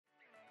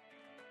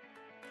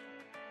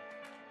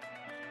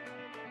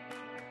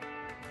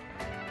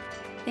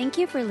Thank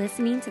you for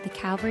listening to the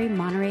Calvary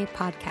Monterey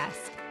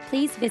podcast.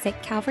 Please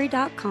visit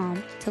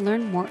calvary.com to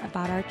learn more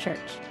about our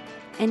church.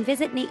 And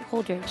visit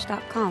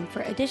nateholdridge.com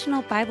for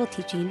additional Bible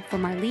teaching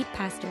from our lead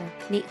pastor,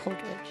 Nate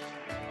Holdridge.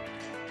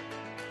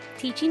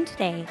 Teaching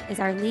today is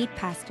our lead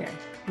pastor,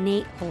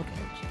 Nate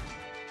Holdridge.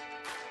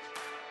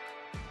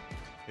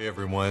 Hey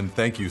everyone,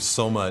 thank you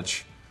so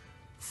much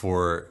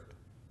for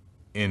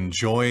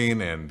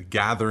enjoying and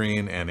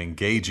gathering and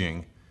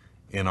engaging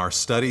in our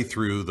study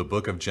through the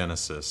book of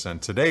Genesis.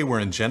 And today we're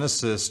in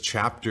Genesis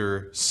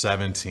chapter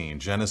 17.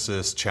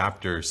 Genesis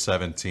chapter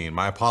 17.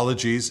 My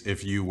apologies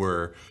if you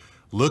were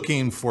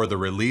looking for the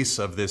release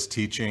of this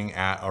teaching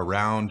at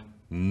around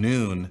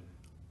noon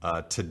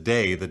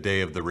today, the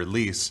day of the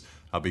release,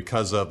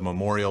 because of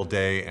Memorial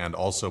Day and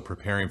also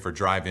preparing for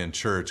drive-in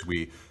church.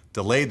 We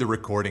delayed the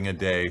recording a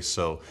day,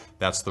 so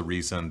that's the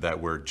reason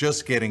that we're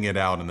just getting it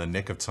out in the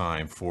nick of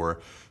time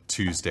for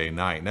Tuesday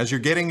night. And as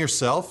you're getting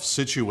yourself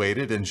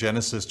situated in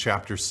Genesis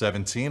chapter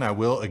 17, I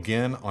will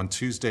again on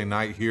Tuesday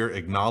night here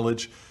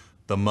acknowledge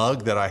the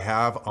mug that I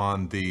have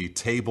on the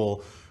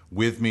table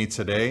with me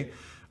today.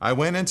 I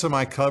went into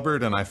my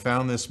cupboard and I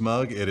found this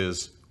mug. It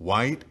is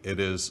white, it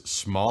is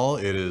small,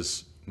 it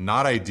is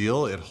not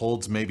ideal. It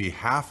holds maybe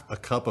half a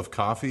cup of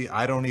coffee.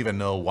 I don't even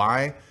know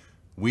why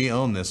we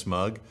own this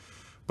mug,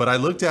 but I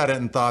looked at it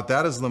and thought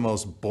that is the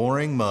most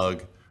boring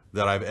mug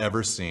that I've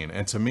ever seen.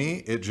 And to me,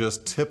 it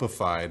just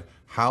typified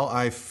how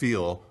I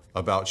feel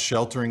about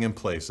sheltering in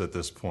place at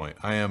this point.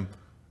 I am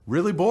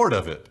really bored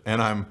of it,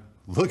 and I'm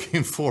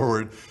looking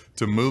forward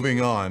to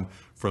moving on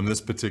from this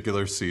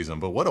particular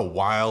season. But what a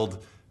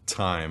wild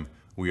time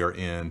we are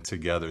in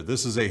together.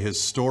 This is a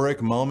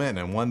historic moment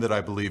and one that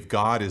I believe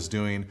God is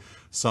doing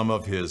some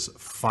of his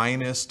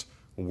finest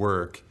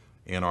work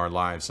in our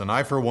lives. And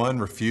I, for one,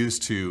 refuse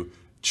to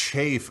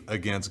chafe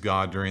against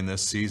God during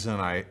this season.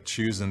 I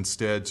choose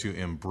instead to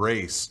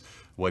embrace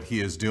what he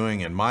is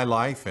doing in my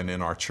life and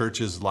in our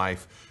church's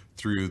life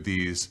through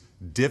these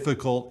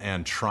difficult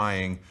and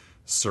trying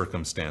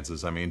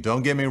circumstances. I mean,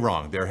 don't get me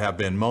wrong. There have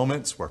been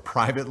moments where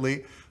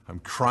privately I'm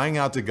crying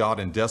out to God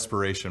in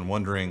desperation,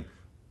 wondering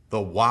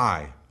the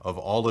why of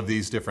all of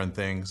these different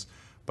things.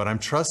 But I'm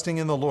trusting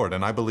in the Lord,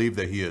 and I believe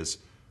that he is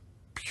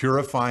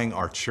purifying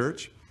our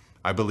church.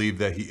 I believe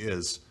that he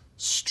is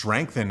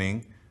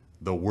strengthening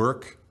the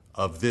work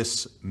of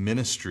this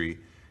ministry,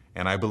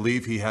 and I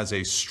believe he has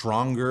a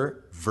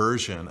stronger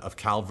version of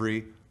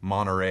Calvary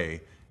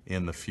Monterey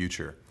in the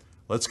future.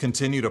 Let's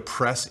continue to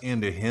press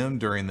into him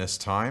during this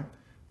time.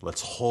 Let's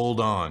hold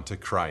on to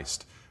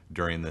Christ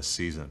during this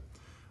season.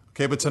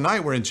 Okay, but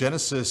tonight we're in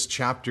Genesis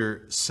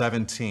chapter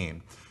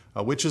 17,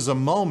 which is a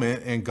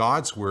moment in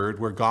God's word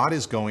where God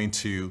is going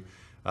to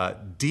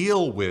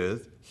deal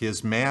with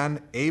his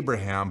man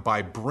Abraham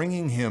by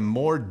bringing him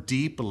more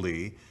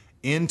deeply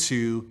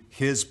into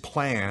his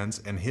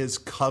plans and his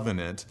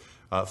covenant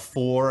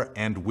for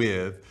and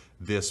with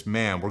this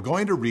man. We're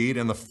going to read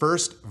in the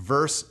first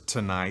verse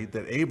tonight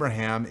that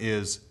Abraham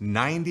is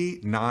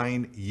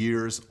 99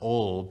 years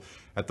old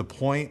at the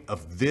point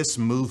of this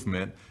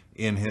movement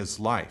in his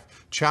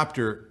life.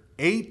 Chapter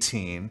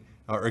 16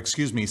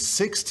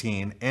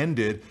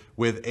 ended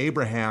with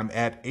Abraham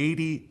at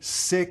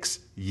 86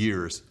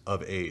 years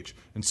of age.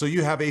 And so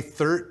you have a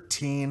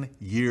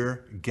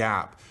 13-year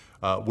gap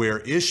where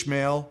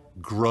Ishmael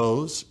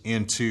grows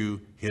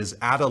into his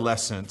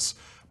adolescence,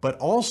 but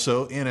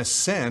also, in a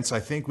sense, I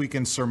think we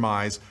can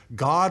surmise,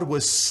 God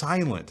was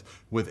silent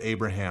with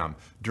Abraham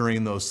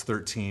during those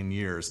 13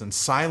 years. And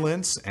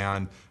silence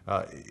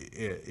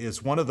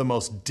is one of the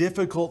most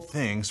difficult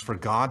things for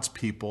God's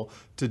people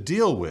to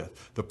deal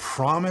with. The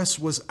promise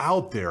was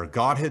out there.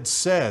 God had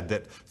said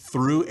that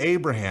through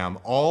Abraham,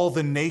 all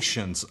the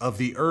nations of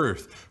the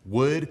earth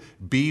would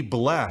be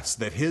blessed,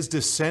 that his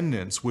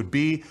descendants would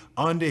be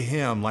unto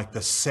him like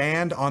the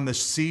sand on the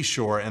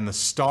seashore and the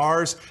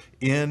stars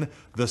in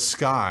the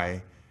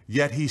sky.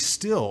 Yet he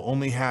still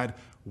only had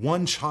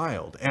one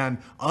child. And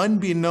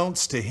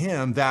unbeknownst to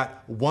him,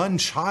 that one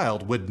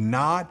child would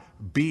not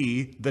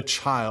be the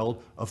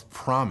child of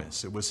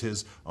promise. It was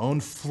his own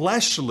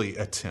fleshly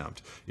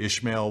attempt,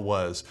 Ishmael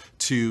was,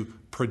 to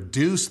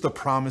produce the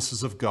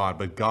promises of God,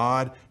 but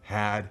God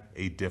had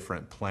a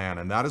different plan.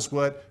 And that is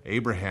what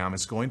Abraham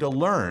is going to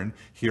learn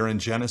here in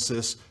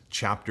Genesis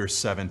chapter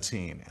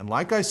 17. And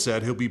like I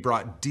said, he'll be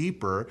brought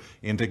deeper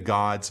into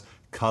God's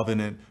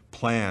covenant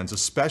plans,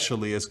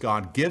 especially as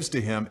God gives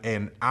to him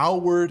an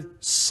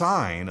outward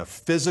sign, a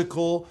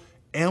physical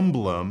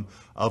emblem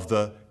of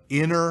the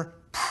inner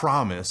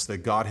promise that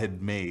God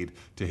had made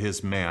to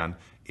his man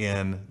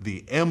in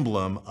the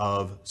emblem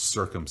of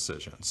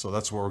circumcision. So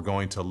that's what we're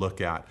going to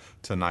look at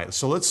tonight.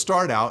 So let's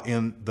start out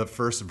in the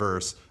first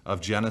verse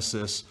of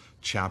Genesis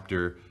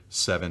chapter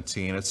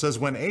 17. It says,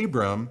 when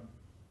Abram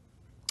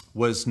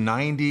was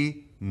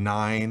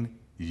 99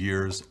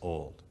 years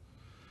old,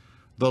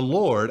 the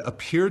Lord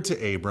appeared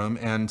to Abram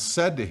and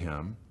said to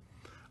him,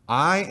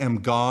 I am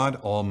God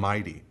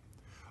Almighty.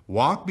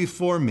 Walk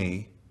before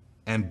me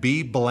and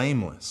be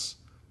blameless,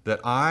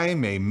 that I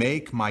may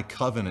make my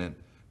covenant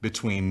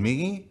between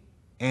me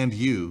and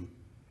you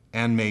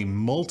and may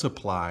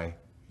multiply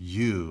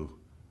you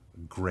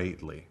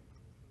greatly.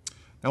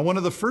 Now, one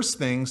of the first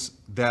things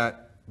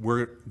that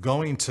we're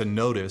going to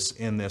notice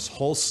in this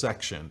whole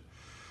section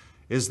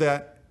is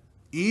that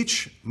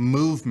each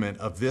movement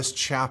of this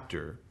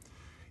chapter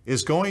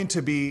is going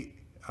to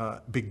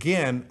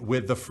begin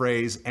with the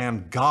phrase,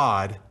 "and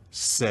God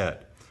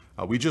said."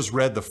 We just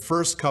read the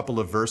first couple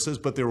of verses,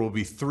 but there will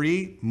be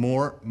 3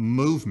 more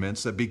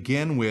movements that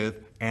begin with,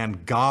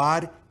 "and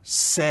God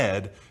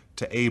said"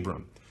 to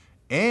Abram.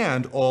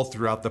 And all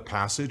throughout the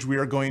passage, we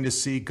are going to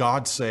see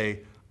God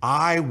say,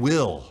 I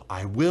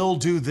will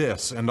do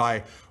this, and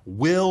I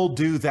will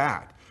do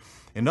that.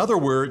 In other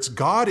words,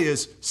 God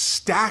is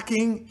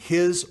stacking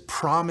his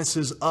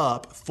promises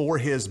up for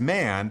his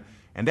man,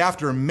 and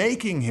after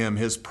making him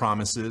his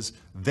promises,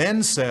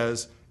 then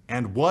says,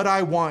 and what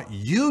I want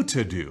you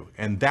to do.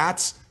 And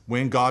that's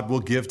when God will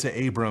give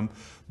to Abram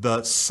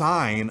the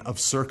sign of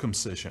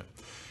circumcision.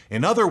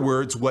 In other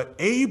words, what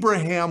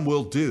Abraham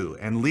will do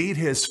and lead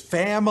his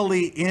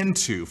family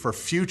into for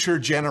future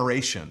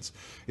generations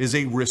is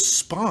a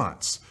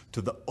response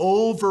to the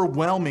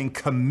overwhelming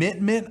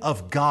commitment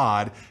of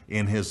God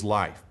in his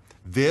life.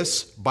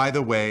 This, by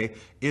the way,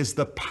 is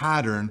the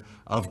pattern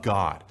of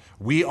God.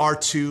 We are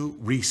to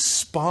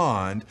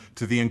respond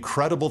to the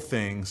incredible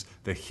things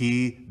that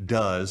he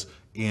does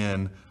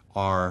in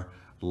our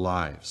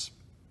lives.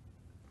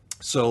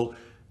 So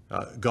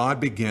God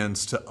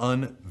begins to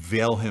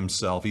unveil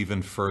himself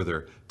even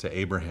further to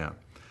Abraham.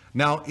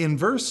 Now, in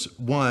verse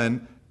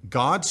 1,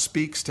 God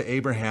speaks to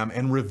Abraham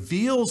and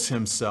reveals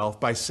himself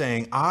by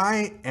saying,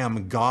 I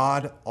am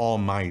God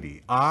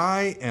Almighty.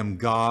 I am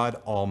God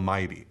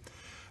Almighty.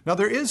 Now,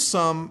 there is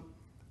some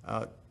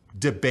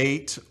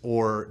debate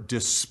or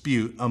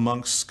dispute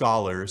amongst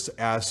scholars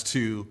as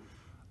to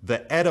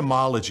the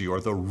etymology or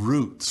the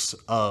roots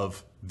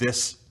of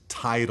this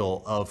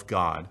title of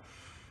God.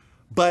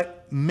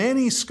 But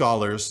many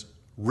scholars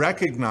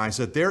recognize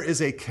that there is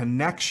a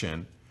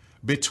connection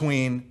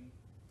between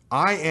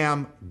I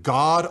am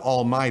God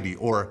Almighty,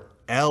 or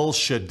El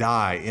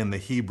Shaddai in the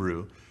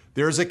Hebrew.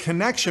 There is a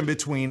connection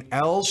between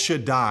El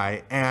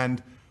Shaddai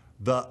and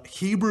the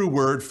Hebrew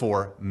word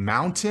for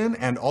mountain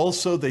and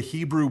also the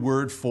Hebrew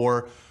word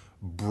for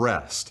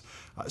breast.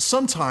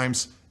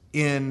 Sometimes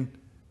in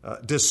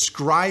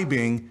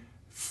describing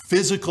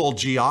physical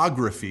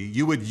geography,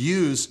 you would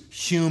use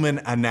human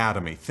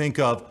anatomy. Think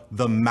of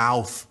the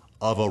mouth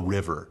of a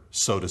river,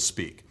 so to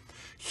speak.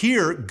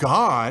 Here,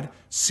 God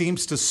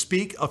seems to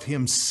speak of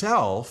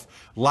himself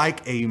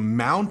like a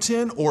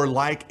mountain or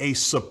like a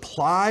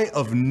supply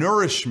of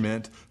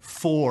nourishment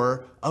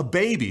for a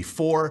baby,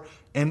 for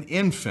an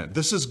infant.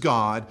 This is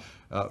God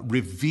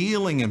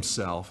revealing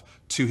himself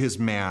to his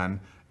man,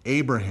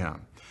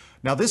 Abraham.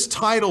 Now, this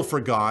title for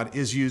God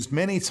is used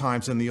many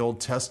times in the Old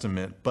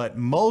Testament, but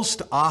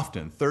most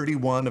often,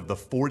 31 of the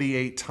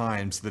 48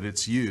 times that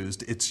it's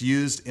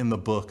used in the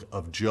book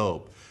of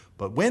Job.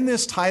 But when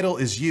this title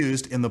is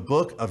used in the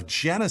book of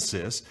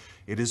Genesis,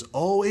 it is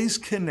always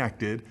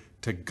connected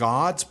to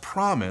God's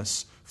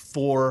promise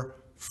for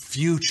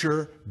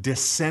future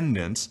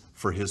descendants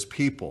for his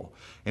people.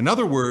 In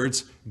other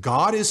words,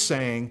 God is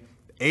saying,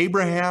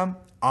 Abraham,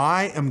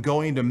 I am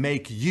going to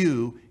make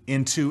you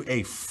into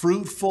a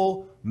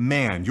fruitful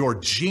man. Your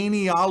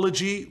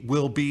genealogy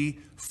will be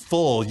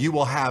full. You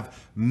will have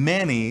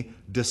many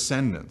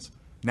descendants.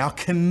 Now,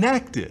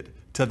 connected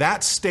to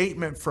that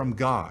statement from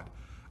God,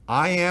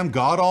 I am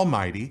God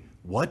Almighty,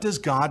 what does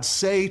God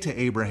say to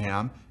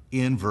Abraham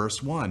in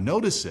verse 1?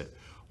 Notice it.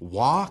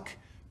 Walk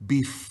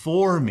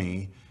before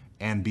me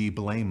and be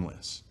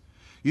blameless.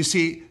 You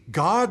see,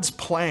 God's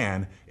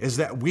plan is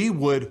that we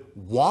would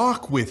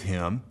walk with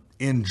him,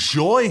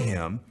 enjoy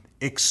him,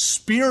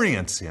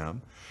 experience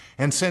him,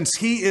 and since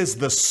he is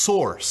the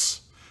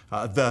source,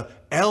 the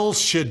El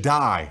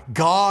Shaddai,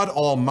 God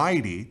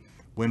Almighty,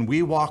 when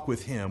we walk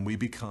with him, we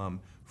become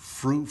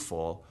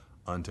fruitful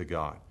unto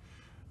God.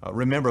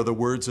 Remember the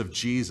words of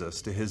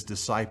Jesus to his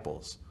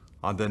disciples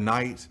on the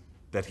night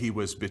that he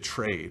was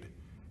betrayed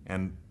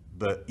and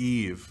the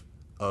eve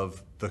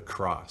of the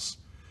cross.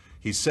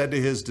 He said to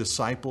his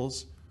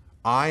disciples,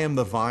 I am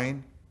the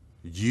vine,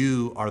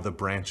 you are the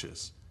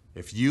branches.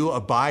 If you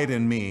abide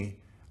in me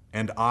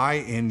and I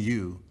in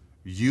you,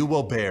 you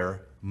will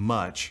bear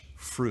much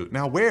fruit.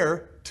 Now,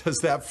 where does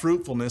that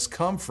fruitfulness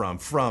come from?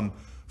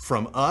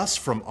 From us,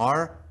 from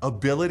our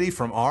ability,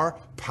 from our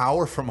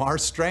power, from our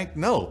strength?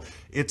 No,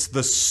 it's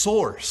the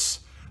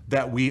source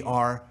that we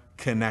are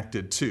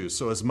connected to.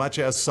 So as much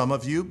as some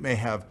of you may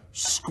have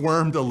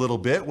squirmed a little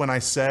bit when I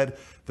said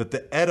that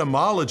the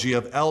etymology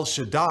of El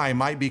Shaddai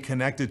might be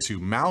connected to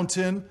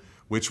mountain,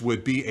 which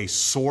would be a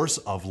source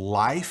of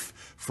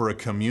life for a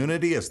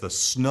community as the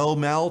snow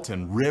melt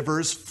and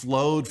rivers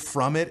flowed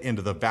from it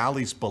into the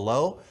valleys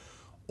below,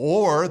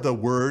 or the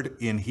word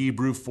in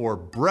Hebrew for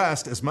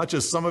breast, as much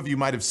as some of you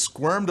might have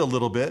squirmed a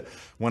little bit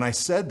when I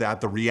said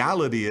that, the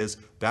reality is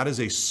that is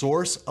a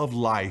source of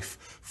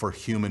life for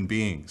human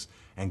beings.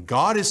 And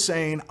God is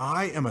saying,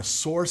 I am a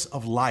source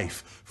of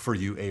life for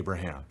you,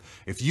 Abraham.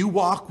 If you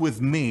walk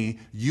with me,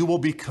 you will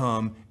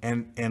become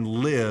and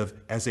live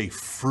as a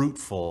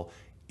fruitful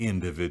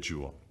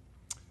individual.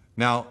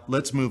 Now,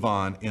 let's move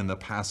on in the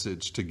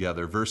passage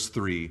together. Verse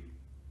 3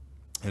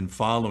 and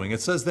following.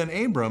 It says, Then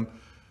Abram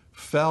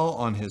fell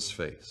on his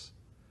face.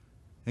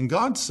 And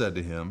God said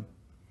to him,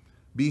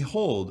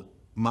 Behold,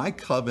 my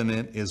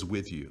covenant is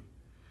with you,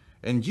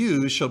 and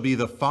you shall be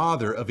the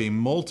father of a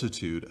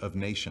multitude of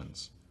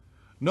nations.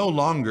 No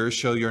longer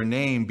shall your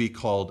name be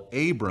called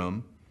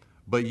Abram,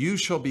 but you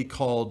shall be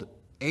called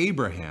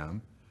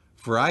Abraham,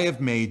 for I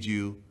have made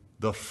you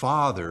the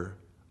father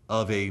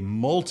of a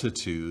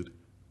multitude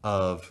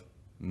of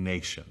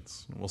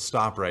nations. We'll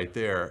stop right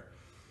there.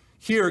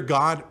 Here,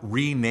 God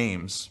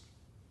renames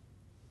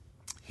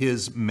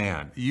his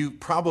man. You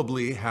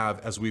probably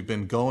have, as we've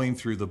been going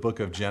through the book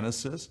of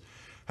Genesis,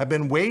 have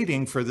been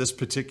waiting for this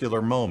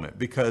particular moment,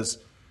 because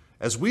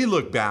as we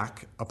look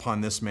back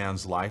upon this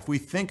man's life, we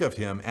think of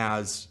him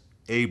as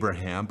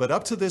Abraham, but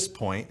up to this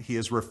point, he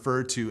is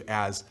referred to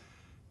as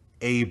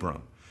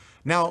Abram.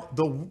 Now,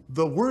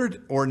 the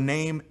word or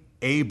name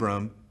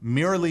Abram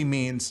merely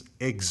means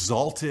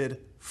exalted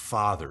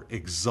father,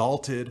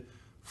 exalted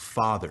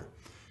father.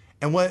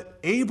 And what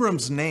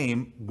Abram's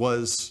name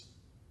was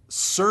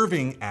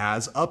serving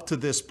as up to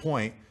this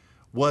point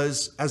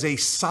was as a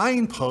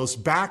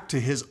signpost back to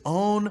his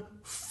own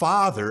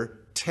father,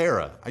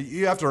 Terah.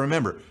 You have to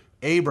remember,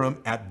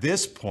 Abram at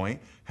this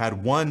point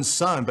had one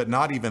son, but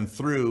not even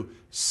through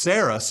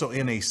Sarah. So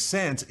in a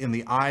sense, in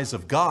the eyes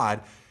of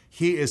God,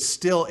 he is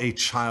still a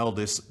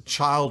childless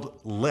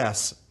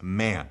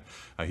man.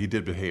 He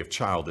did behave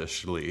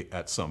childishly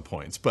at some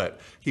points, but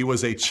he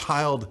was a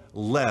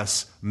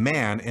childless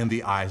man in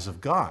the eyes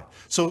of God.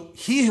 So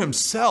he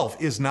himself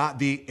is not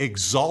the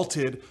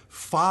exalted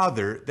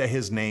father that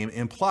his name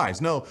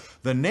implies. No,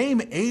 the name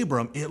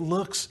Abram, it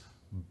looks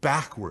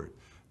backward.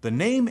 The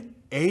name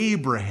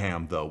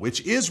Abraham, though,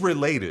 which is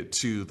related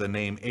to the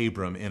name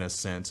Abram in a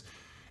sense,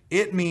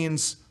 it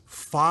means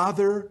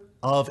father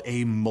of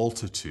a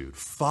multitude,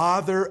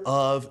 father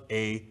of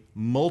a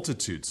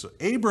multitude. So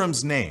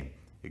Abram's name,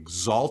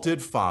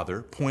 exalted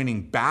father,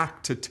 pointing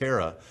back to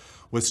Terah,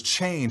 was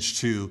changed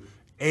to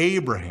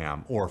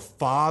Abraham, or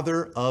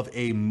father of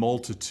a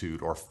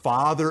multitude, or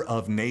father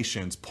of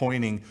nations,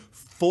 pointing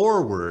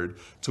forward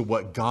to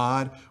what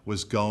God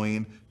was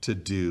going to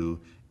do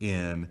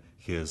in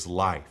his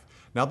life.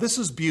 Now, this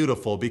is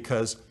beautiful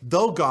because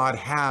though God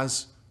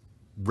has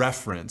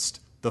referenced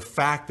the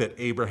fact that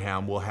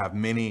Abraham will have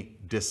many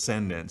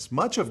descendants,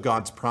 much of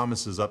God's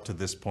promises up to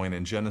this point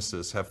in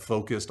Genesis have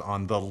focused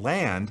on the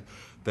land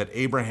that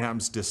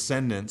Abraham's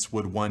descendants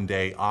would one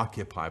day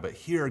occupy. But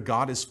here,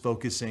 God is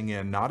focusing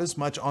in not as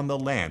much on the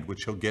land,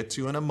 which he'll get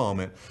to in a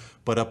moment,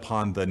 but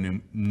upon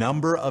the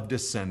number of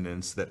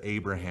descendants that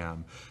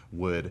Abraham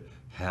would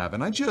have.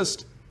 And I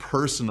just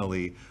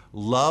personally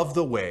love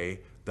the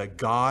way that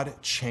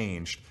God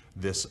changed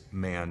this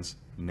man's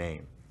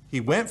name.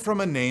 He went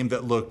from a name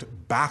that looked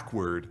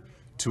backward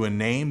to a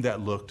name that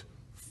looked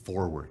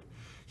forward.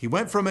 He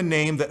went from a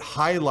name that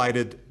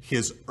highlighted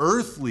his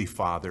earthly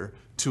father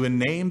to a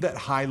name that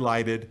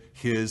highlighted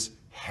his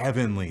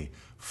heavenly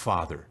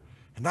father.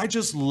 And I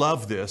just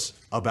love this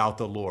about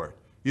the Lord.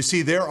 You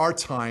see, there are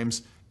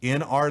times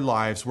in our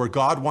lives where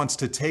God wants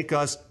to take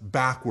us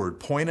backward,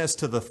 point us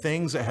to the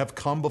things that have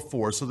come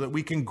before so that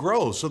we can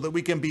grow, so that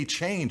we can be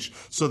changed,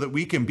 so that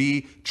we can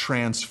be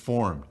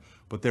transformed.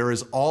 But there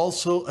is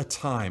also a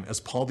time, as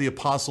Paul the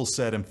Apostle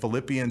said in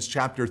Philippians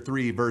chapter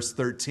 3, verse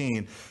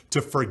 13,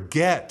 to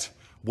forget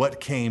what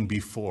came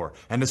before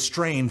and to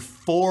strain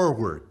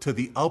forward to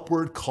the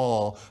upward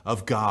call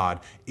of God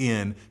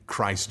in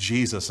Christ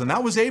Jesus. And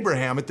that was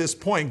Abraham at this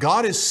point.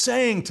 God is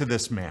saying to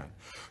this man,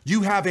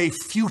 you have a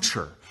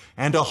future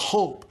and a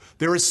hope.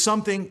 There is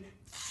something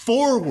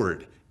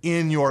forward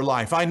in your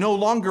life. I no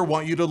longer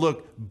want you to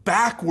look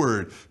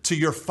backward to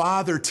your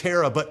father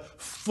Terah,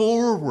 but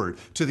forward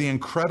to the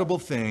incredible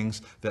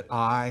things that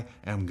I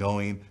am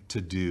going to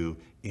do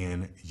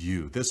in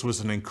you. This was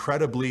an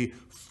incredibly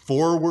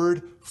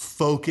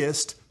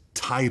forward-focused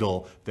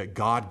title that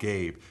God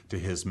gave to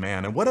his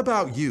man. And what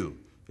about you?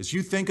 As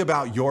you think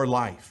about your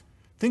life,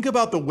 think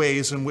about the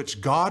ways in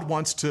which God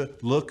wants to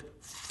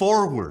look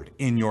forward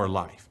in your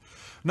life.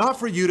 Not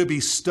for you to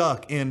be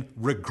stuck in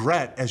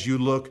regret as you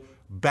look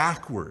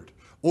backward,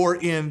 or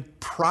in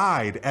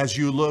pride as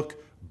you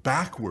look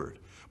backward,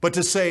 but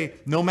to say,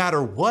 no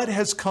matter what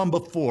has come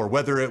before,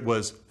 whether it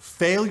was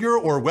failure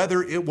or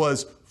whether it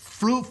was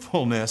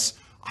fruitfulness,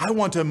 I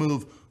want to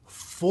move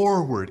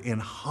forward in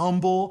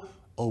humble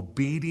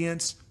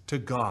obedience to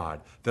God,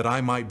 that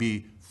I might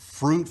be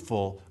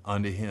fruitful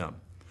unto him.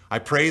 I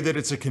pray that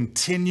it's a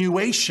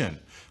continuation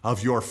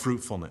of your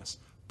fruitfulness.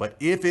 But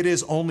if it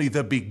is only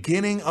the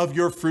beginning of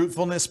your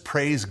fruitfulness,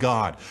 praise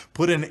God.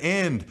 Put an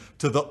end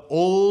to the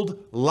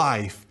old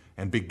life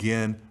and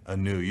begin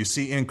anew. You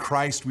see, in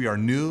Christ, we are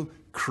new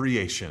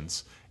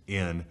creations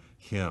in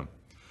him.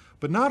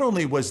 But not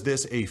only was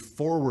this a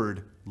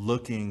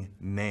forward-looking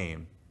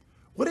name,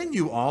 wouldn't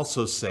you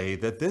also say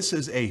that this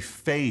is a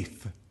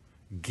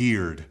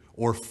faith-geared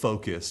or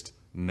focused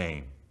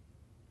name?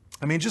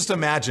 I mean, just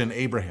imagine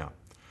Abraham,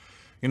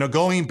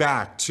 going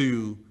back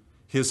to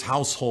his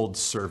household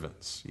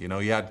servants.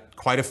 He had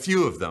quite a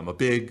few of them, a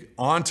big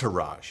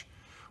entourage.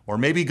 Or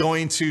maybe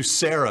going to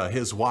Sarah,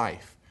 his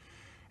wife,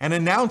 and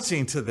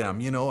announcing to them,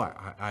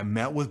 I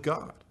met with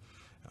God.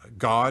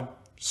 God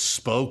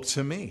spoke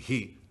to me.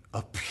 He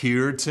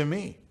appeared to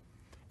me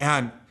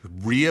and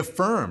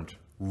reaffirmed,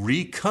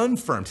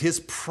 reconfirmed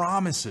his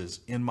promises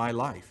in my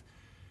life.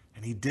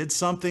 And he did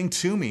something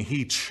to me.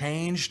 He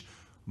changed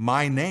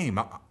my name.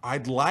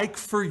 I'd like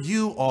for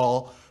you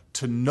all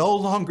to no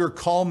longer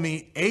call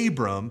me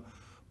Abram,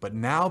 but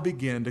now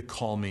begin to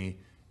call me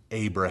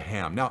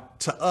Abraham. Now,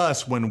 to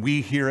us, when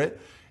we hear it,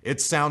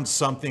 it sounds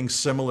something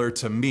similar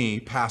to me,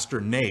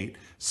 Pastor Nate,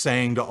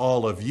 saying to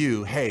all of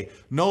you, hey,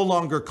 no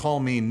longer call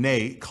me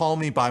Nate, call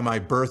me by my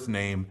birth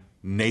name,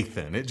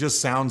 Nathan. It just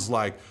sounds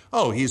like,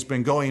 oh, he's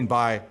been going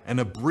by an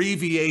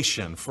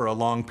abbreviation for a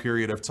long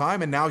period of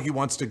time, and now he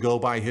wants to go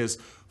by his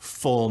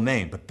full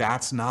name. But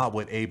that's not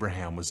what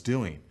Abraham was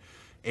doing.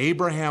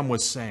 Abraham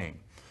was saying,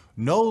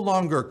 no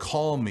longer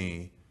call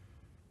me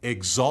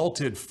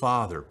exalted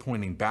father,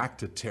 pointing back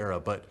to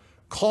Terah, but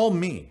call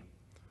me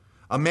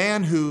a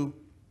man who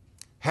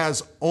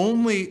has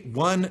only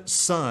one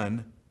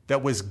son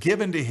that was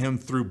given to him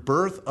through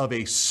birth of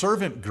a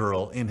servant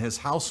girl in his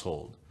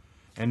household,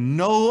 and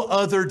no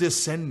other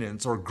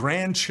descendants or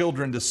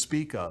grandchildren to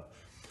speak of,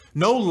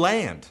 no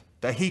land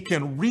that he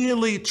can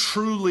really,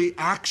 truly,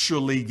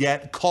 actually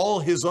yet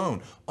call his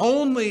own,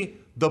 only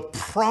the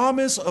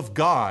promise of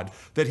God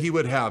that he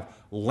would have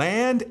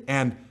land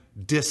and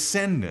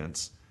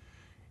descendants.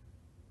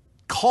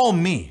 Call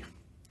me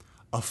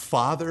a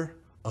father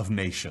of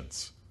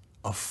nations,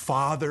 a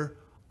father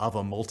of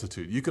a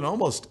multitude. You can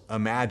almost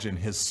imagine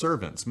his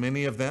servants,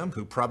 many of them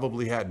who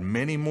probably had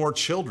many more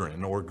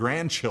children or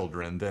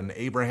grandchildren than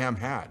Abraham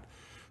had,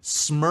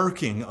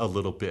 smirking a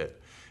little bit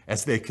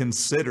as they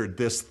considered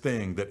this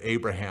thing that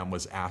Abraham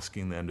was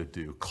asking them to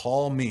do.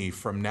 Call me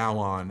from now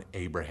on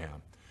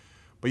Abraham.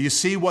 But you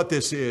see, what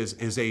this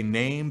is a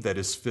name that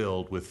is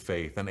filled with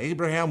faith. And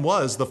Abraham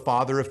was the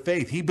father of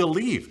faith. He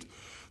believed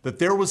that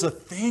there was a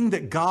thing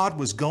that God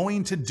was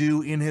going to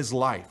do in his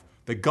life,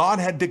 that God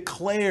had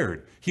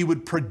declared he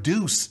would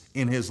produce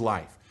in his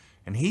life.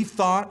 And he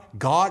thought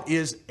God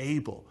is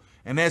able.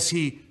 And as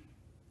he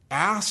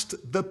asked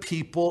the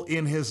people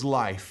in his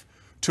life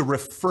to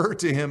refer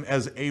to him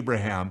as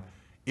Abraham,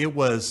 it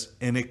was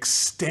an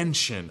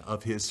extension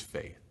of his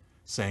faith,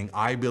 saying,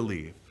 I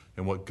believe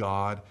in what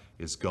God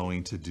is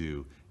going to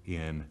do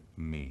in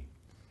me.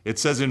 It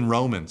says in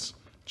Romans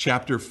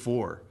chapter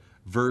 4,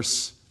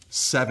 verse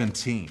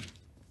 17,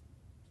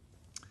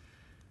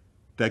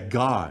 that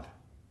God,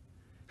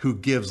 who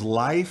gives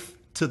life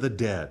to the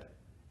dead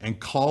and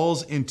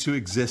calls into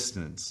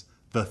existence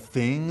the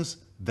things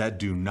that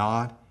do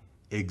not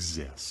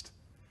exist.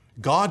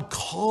 God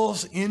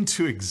calls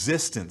into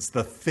existence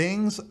the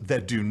things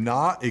that do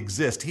not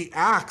exist. He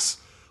acts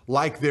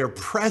like they're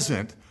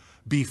present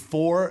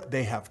before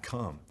they have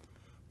come.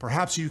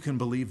 Perhaps you can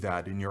believe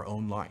that in your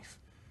own life.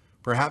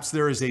 Perhaps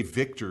there is a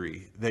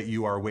victory that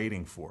you are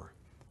waiting for,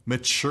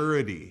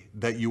 maturity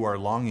that you are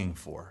longing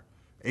for,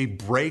 a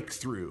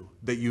breakthrough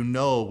that you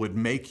know would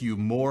make you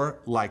more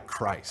like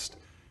Christ.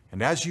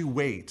 And as you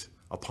wait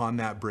upon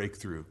that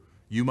breakthrough,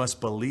 you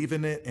must believe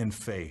in it in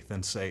faith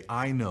and say,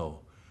 I know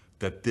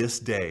that this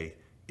day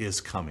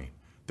is coming,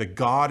 that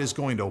God is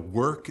going to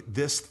work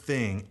this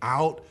thing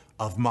out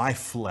of my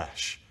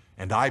flesh.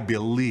 And I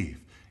believe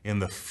in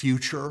the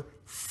future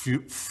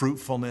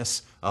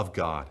fruitfulness of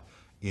God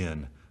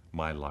in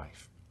my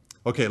life.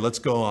 Okay, let's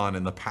go on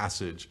in the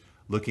passage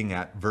looking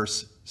at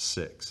verse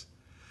 6.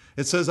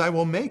 It says, I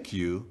will make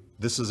you,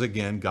 this is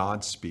again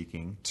God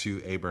speaking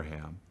to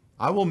Abraham,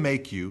 I will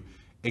make you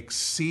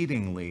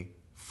exceedingly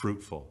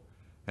fruitful,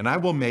 and I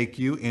will make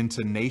you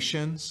into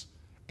nations,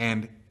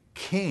 and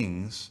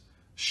kings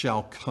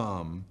shall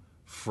come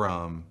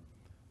from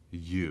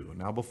you.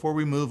 Now, before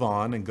we move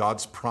on, and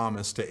God's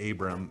promise to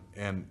Abram,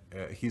 and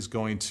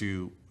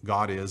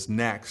God is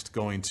next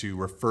going to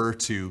refer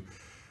to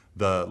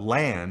the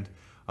land.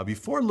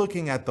 Before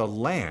looking at the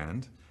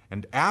land,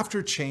 and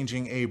after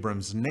changing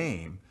Abram's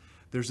name,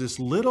 there's this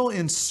little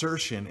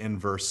insertion in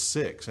verse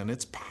 6, and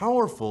it's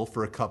powerful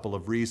for a couple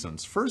of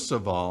reasons. First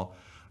of all,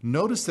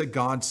 notice that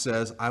God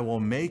says, I will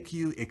make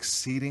you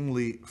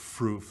exceedingly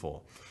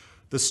fruitful.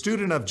 The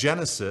student of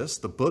Genesis,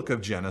 the book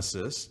of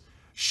Genesis,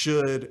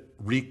 should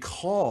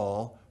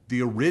recall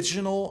the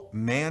original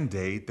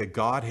mandate that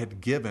God had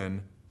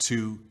given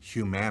to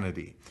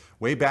humanity.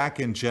 Way back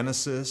in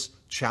Genesis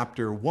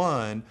chapter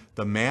 1,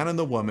 the man and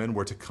the woman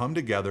were to come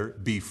together,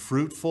 be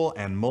fruitful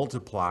and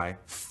multiply,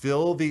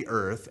 fill the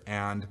earth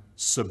and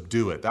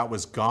subdue it. That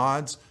was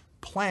God's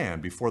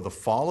plan before the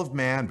fall of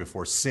man,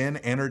 before sin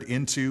entered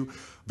into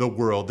the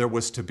world. There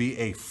was to be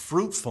a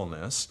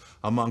fruitfulness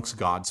amongst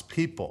God's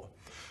people.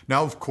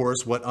 Now, of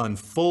course, what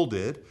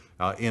unfolded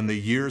in the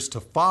years to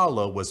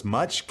follow was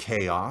much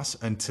chaos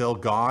until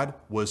God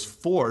was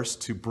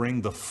forced to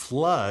bring the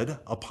flood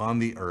upon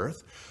the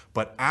earth.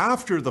 But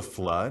after the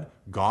flood,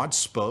 God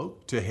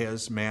spoke to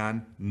his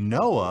man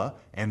Noah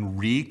and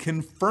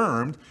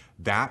reconfirmed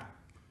that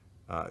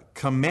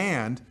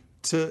command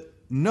to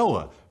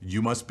Noah.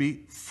 You must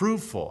be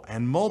fruitful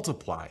and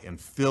multiply and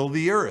fill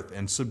the earth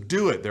and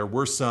subdue it. There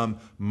were some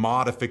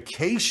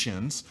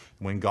modifications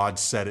when God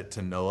said it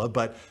to Noah,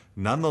 but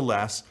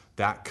nonetheless,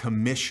 that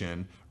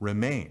commission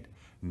remained.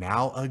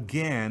 Now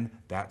again,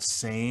 that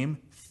same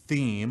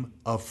theme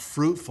of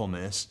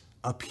fruitfulness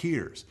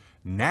appears.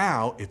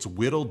 Now it's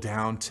whittled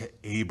down to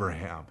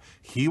Abraham.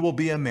 He will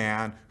be a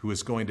man who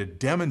is going to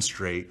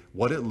demonstrate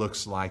what it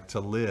looks like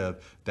to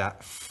live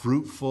that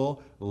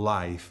fruitful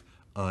life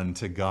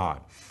unto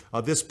God.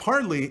 This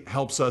partly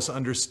helps us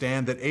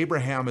understand that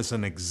Abraham is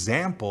an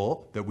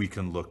example that we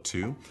can look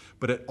to,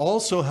 but it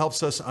also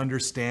helps us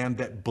understand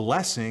that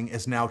blessing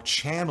is now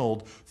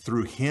channeled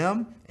through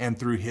him and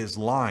through his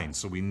line.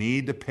 So we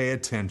need to pay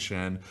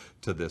attention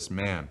to this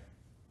man.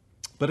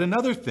 But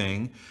another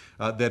thing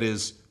that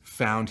is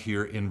found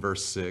here in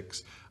verse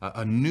 6,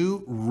 a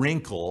new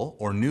wrinkle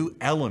or new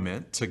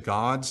element to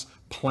God's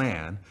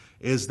plan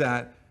is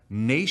that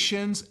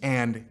nations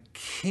and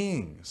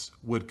kings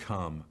would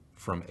come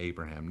from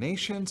Abraham.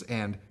 Nations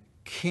and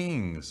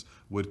kings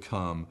would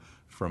come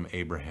from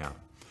Abraham.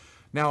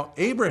 Now,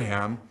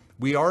 Abraham,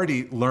 we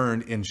already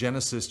learned in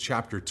Genesis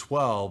chapter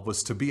 12,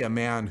 was to be a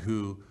man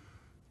who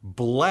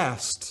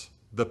blessed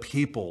the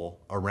people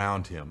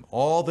around him.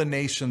 All the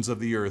nations of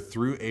the earth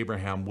through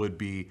Abraham would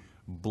be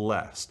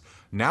blessed.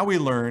 Now we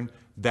learn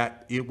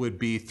that it would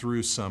be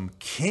through some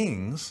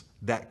kings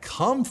that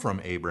come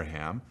from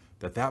Abraham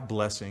that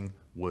blessing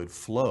would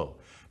flow.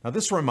 Now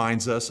this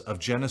reminds us of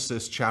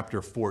Genesis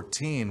chapter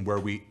 14, where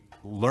we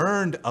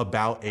learned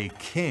about a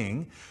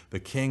king, the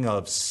king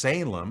of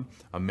Salem,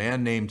 a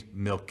man named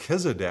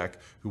Melchizedek,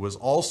 who was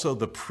also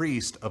the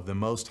priest of the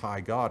Most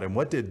High God. And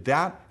what did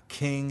that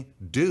king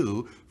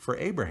do for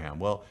Abraham?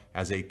 Well,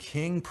 as a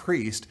king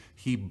priest,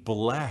 he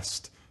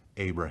blessed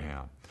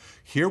Abraham.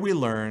 Here we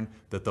learn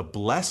that the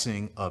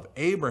blessing of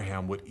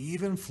Abraham would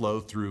even flow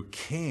through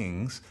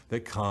kings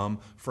that come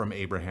from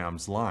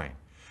Abraham's line.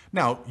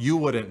 Now, you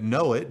wouldn't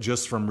know it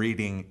just from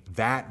reading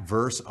that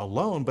verse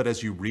alone, but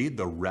as you read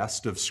the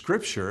rest of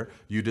Scripture,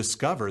 you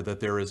discover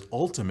that there is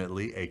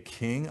ultimately a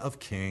King of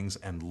Kings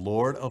and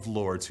Lord of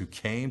Lords who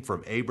came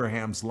from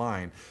Abraham's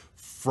line,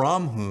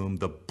 from whom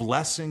the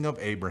blessing of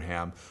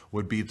Abraham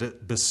would be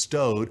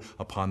bestowed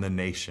upon the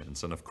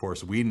nations. And of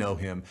course, we know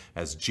him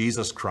as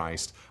Jesus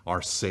Christ,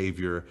 our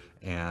Savior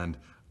and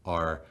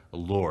our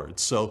Lord.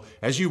 So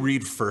as you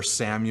read 1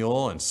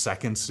 Samuel and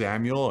 2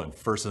 Samuel and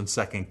 1 and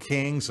 2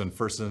 Kings and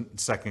 1 and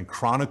 2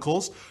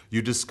 Chronicles,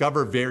 you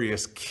discover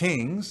various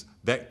kings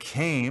that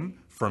came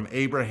from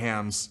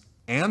Abraham's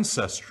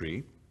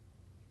ancestry.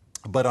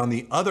 But on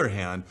the other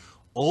hand,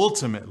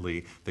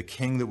 ultimately, the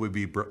king that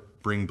would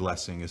bring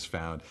blessing is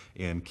found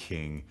in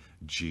King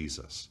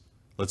Jesus.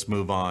 Let's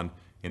move on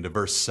into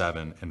verse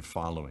 7 and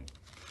following.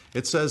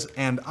 It says,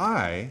 "And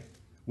I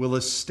will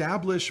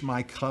establish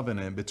my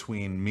covenant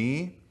between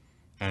me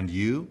and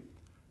you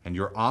and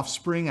your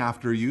offspring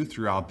after you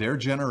throughout their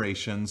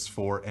generations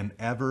for an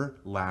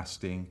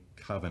everlasting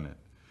covenant,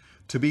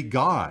 to be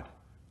God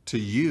to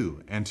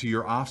you and to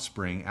your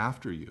offspring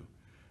after you.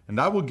 And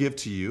I will give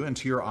to you and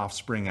to your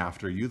offspring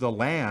after you the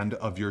land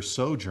of your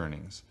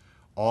sojournings,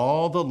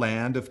 all the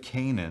land of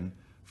Canaan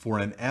for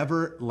an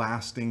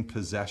everlasting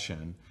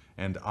possession,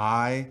 and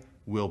I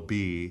will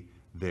be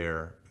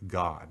their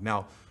God."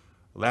 Now,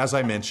 as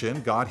I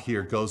mentioned, God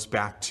here goes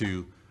back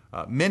to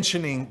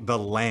mentioning the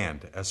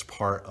land as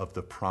part of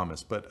the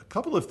promise. But a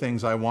couple of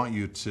things I want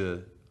you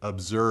to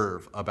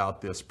observe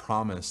about this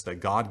promise that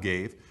God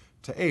gave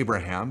to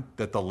Abraham,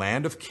 that the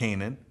land of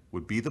Canaan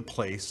would be the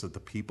place that the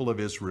people of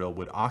Israel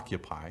would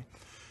occupy.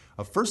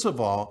 First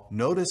of all,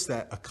 notice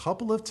that a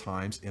couple of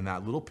times in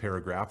that little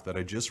paragraph that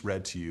I just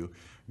read to you,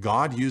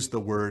 God used the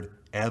word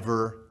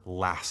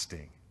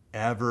everlasting.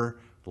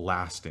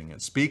 Everlasting.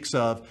 It speaks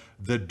of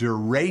the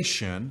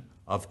duration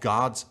of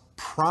God's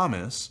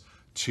promise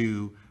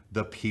to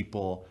the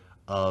people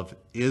of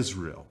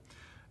Israel.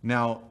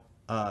 Now,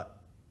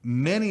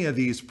 many of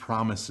these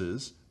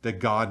promises that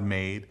God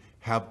made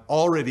have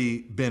already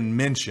been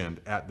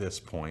mentioned at this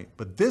point,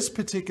 but this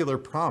particular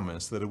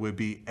promise that it would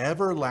be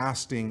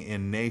everlasting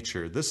in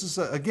nature, this is,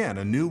 again,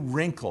 a new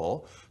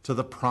wrinkle to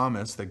the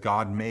promise that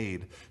God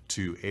made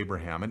to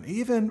Abraham. And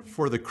even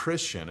for the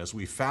Christian, as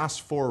we fast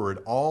forward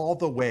all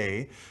the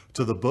way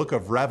to the book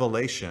of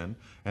Revelation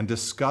and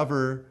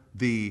discover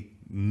the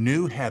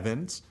new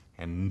heavens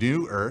and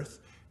new earth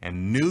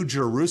and new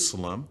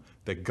Jerusalem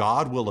that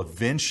God will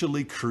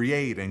eventually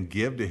create and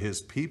give to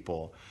his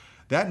people,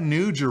 that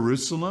new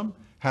Jerusalem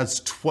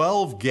has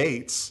 12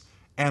 gates,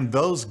 and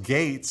those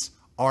gates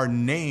are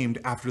named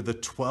after the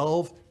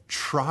 12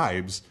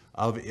 tribes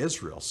of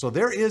Israel. So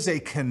there is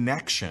a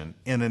connection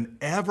in an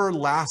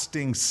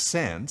everlasting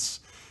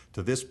sense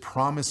to this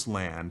promised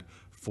land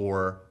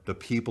for the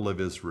people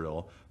of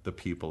Israel, the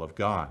people of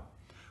God.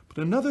 But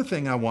another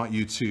thing I want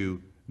you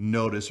to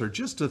notice, or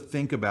just to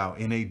think about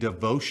in a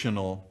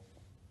devotional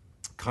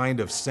kind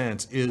of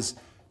sense, is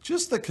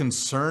just the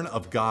concern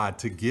of God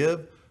to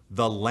give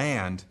the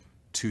land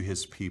to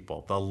his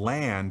people, the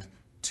land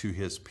to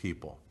his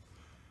people.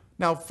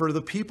 Now, for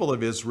the people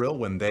of Israel,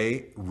 when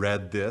they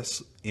read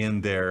this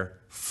in their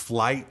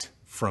flight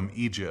from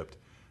Egypt,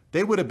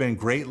 they would have been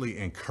greatly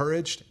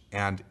encouraged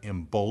and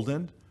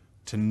emboldened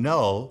to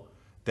know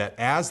that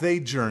as they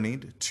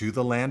journeyed to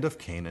the land of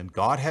Canaan,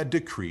 God had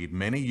decreed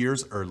many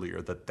years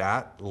earlier that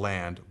that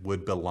land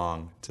would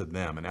belong to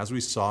them. And as we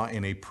saw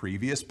in a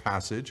previous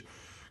passage,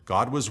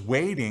 God was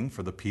waiting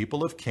for the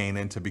people of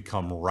Canaan to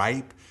become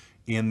ripe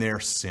in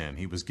their sin.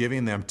 He was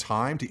giving them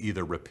time to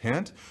either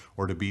repent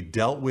or to be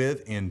dealt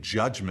with in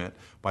judgment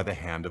by the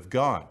hand of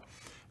God.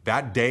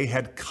 That day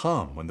had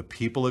come when the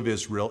people of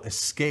Israel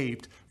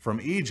escaped from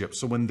Egypt.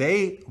 So when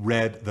they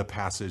read the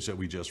passage that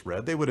we just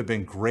read, they would have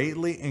been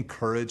greatly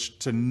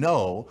encouraged to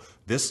know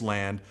this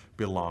land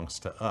belongs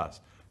to us.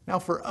 Now,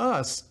 for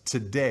us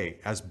today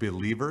as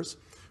believers,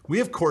 we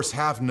of course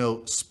have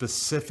no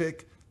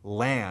specific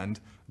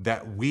land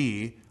that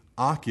we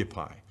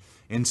occupy.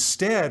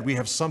 Instead, we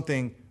have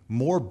something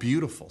more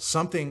beautiful,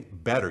 something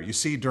better. You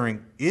see,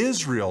 during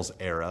Israel's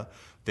era,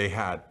 they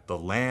had the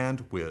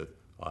land with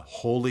a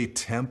holy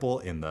temple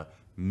in the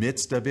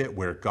midst of it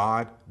where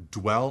God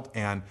dwelt.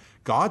 And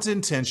God's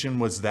intention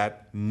was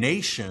that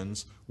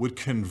nations would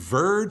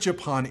converge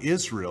upon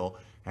Israel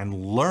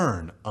and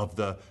learn of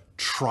the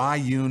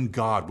triune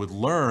God, would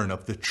learn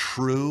of the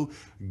true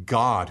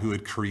God who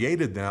had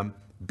created them,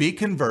 be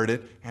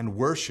converted, and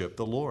worship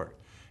the Lord.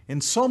 In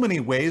so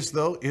many ways,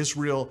 though,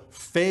 Israel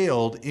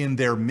failed in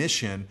their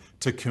mission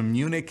to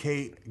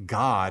communicate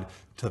God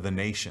to the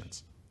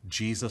nations.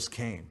 Jesus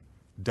came,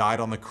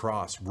 died on the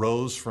cross,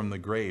 rose from the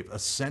grave,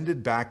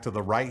 ascended back to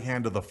the right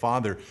hand of the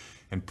Father,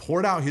 and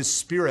poured out his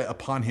Spirit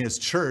upon his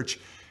church,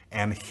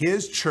 and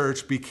his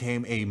church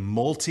became a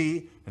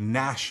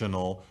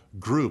multinational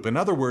group. In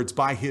other words,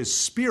 by his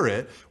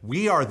Spirit,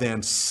 we are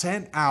then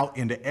sent out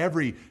into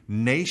every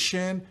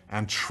nation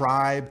and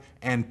tribe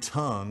and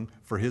tongue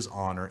for his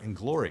honor and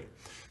glory.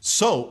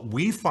 So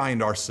we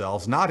find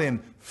ourselves not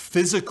in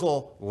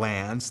physical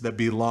lands that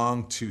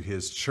belong to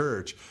his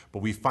church,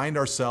 but we find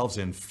ourselves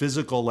in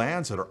physical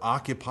lands that are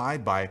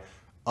occupied by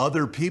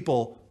other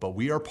people, but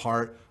we are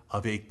part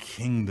of a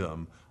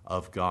kingdom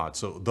of God.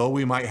 So though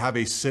we might have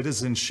a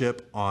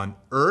citizenship on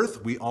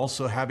earth, we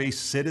also have a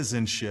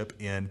citizenship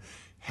in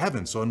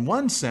heaven. So in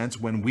one sense,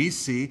 when we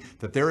see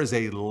that there is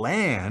a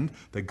land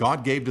that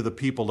God gave to the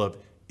people of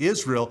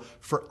Israel,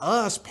 for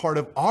us, part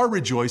of our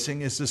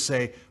rejoicing is to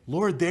say,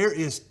 Lord, there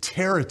is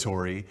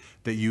territory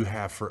that you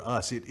have for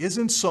us. It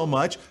isn't so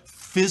much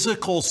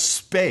physical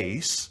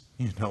space,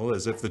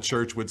 as if the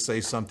church would say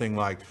something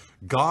like,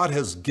 God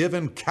has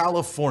given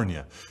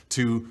California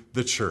to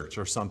the church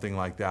or something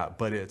like that.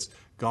 But it's,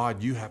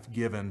 God, you have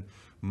given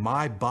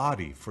my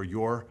body for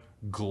your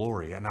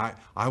glory. And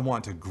I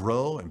want to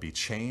grow and be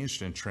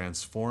changed and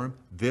transformed.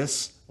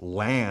 This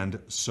land,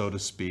 so to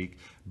speak,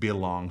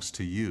 belongs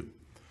to you.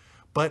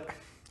 But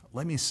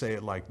let me say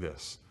it like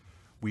this.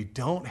 We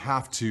don't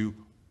have to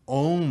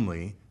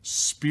only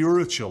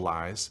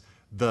spiritualize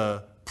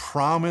the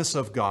promise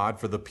of God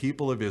for the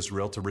people of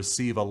Israel to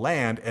receive a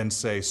land and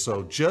say,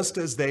 so just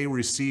as they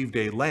received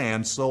a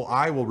land, so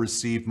I will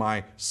receive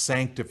my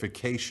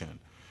sanctification.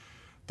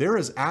 There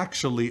is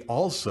actually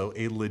also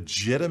a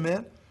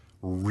legitimate,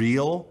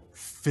 real,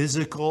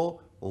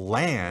 physical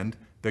land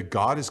that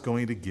God is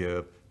going to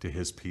give to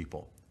his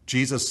people.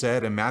 Jesus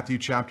said in Matthew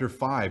chapter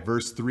 5,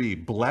 verse 3,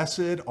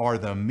 "Blessed are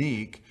the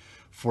meek,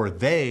 for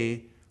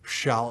they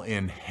shall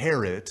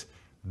inherit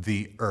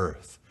the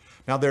earth."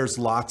 Now, there's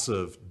lots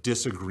of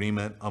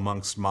disagreement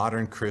amongst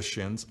modern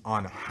Christians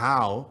on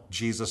how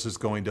Jesus is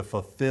going to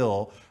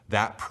fulfill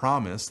that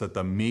promise that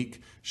the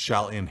meek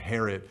shall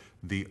inherit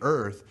the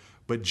earth.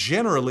 But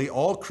generally,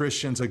 all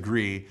Christians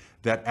agree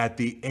that at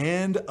the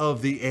end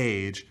of the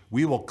age,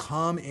 we will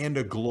come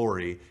into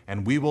glory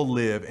and we will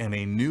live in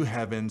a new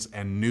heavens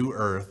and new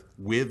earth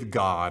with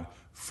God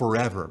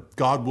forever.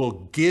 God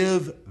will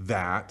give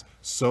that,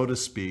 so to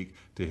speak,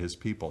 to his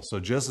people.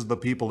 So just as the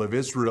people of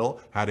Israel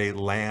had a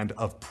land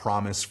of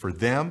promise for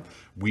them,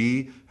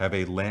 we have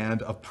a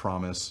land of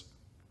promise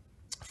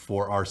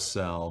for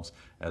ourselves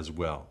as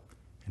well.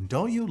 And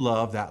don't you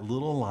love that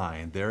little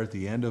line there at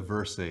the end of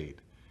verse 8?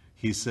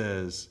 He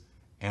says,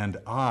 "And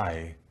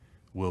I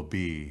will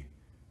be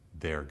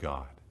their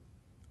God."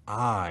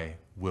 I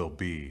will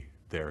be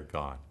their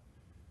God.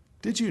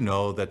 Did you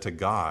know that to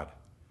God,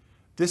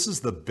 this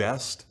is the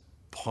best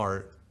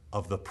part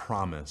of the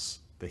promise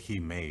that he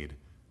made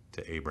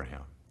to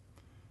Abraham?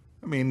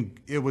 I mean,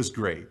 it was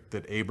great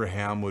that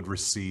Abraham would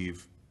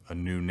receive a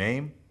new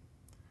name,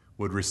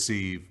 would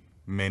receive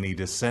many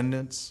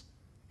descendants,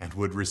 and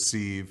would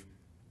receive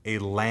a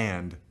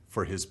land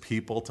for his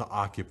people to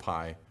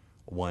occupy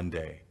one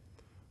day.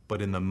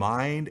 But in the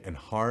mind and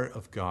heart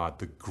of God,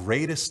 the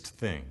greatest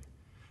thing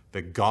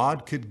that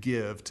God could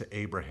give to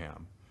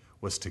Abraham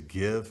was to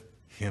give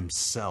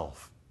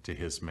himself to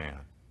his man.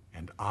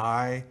 And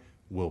I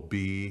will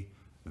be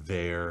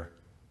their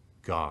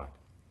God.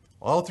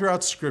 All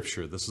throughout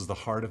Scripture, this is the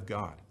heart of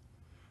God.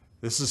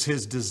 This is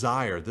his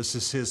desire. This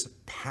is his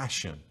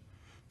passion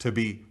to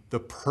be the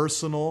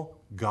personal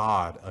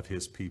God of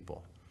his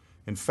people.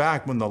 In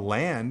fact, when the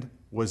land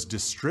was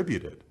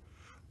distributed,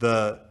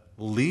 the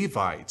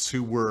Levites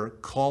who were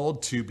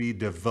called to be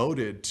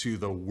devoted to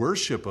the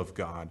worship of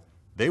God,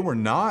 they were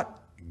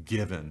not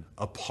given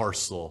a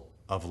parcel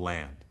of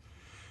land.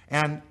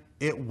 And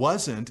it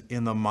wasn't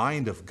in the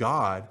mind of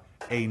God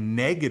a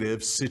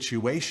negative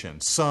situation,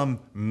 some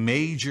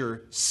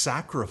major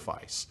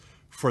sacrifice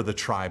for the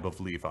tribe of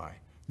Levi.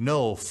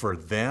 No, for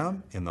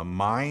them, in the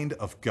mind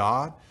of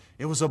God,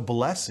 it was a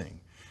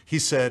blessing. He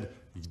said,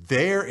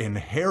 their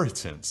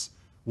inheritance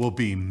will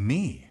be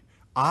me.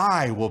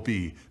 I will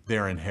be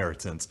their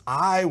inheritance.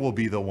 I will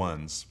be the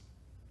one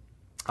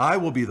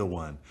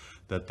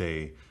that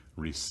they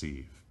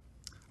receive.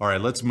 All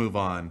right, let's move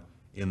on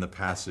in the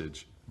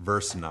passage,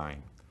 verse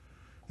 9.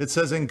 It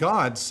says, and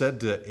God said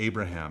to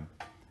Abraham,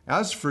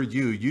 as for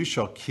you, you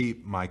shall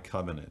keep my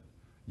covenant,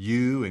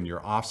 you and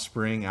your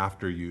offspring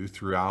after you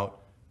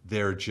throughout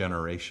their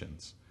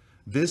generations.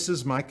 This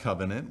is my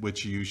covenant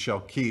which you shall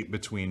keep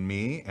between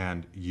me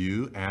and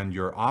you and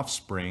your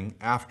offspring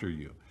after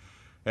you.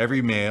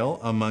 Every male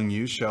among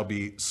you shall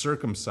be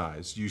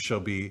circumcised. You shall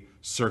be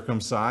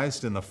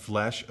circumcised in the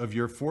flesh of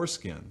your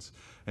foreskins,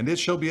 and it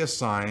shall be a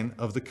sign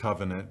of the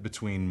covenant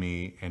between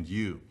me and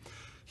you.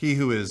 He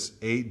who is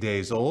 8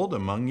 days old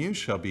among you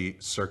shall be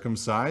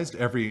circumcised,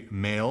 every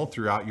male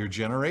throughout your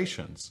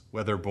generations,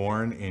 whether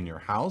born in your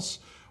house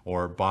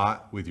or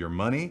bought with your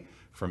money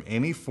from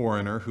any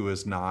foreigner who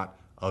is not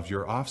of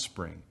your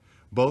offspring.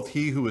 Both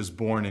he who is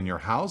born in your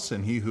house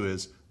and he who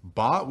is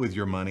bought with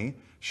your money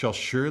shall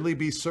surely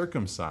be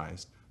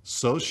circumcised.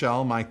 So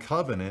shall my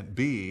covenant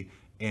be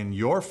in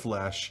your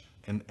flesh,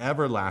 an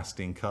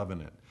everlasting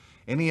covenant.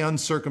 Any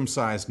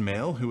uncircumcised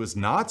male who is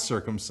not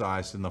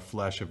circumcised in the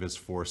flesh of his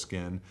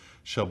foreskin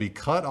shall be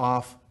cut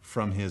off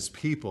from his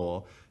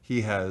people.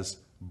 He has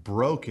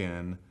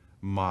broken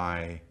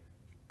my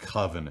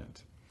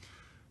covenant.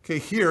 Okay,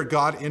 here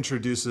God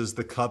introduces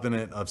the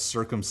covenant of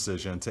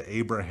circumcision to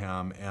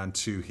Abraham and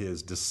to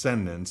his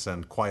descendants,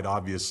 and quite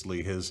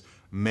obviously his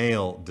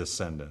male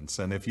descendants.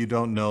 And if you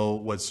don't know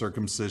what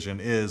circumcision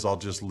is, I'll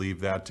just leave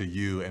that to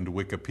you and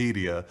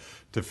Wikipedia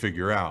to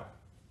figure out.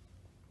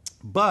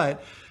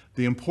 But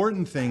the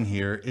important thing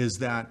here is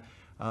that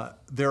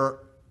there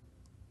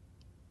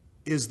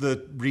is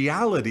the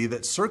reality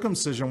that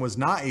circumcision was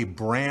not a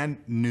brand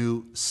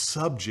new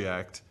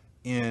subject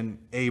in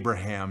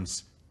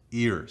Abraham's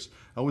ears.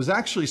 It was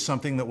actually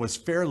something that was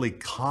fairly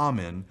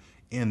common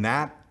in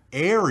that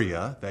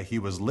area that he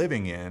was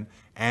living in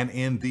and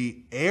in the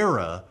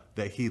era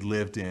that he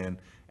lived in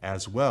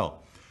as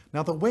well.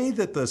 Now, the way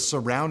that the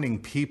surrounding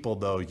people,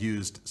 though,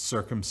 used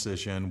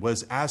circumcision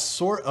was as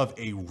sort of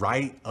a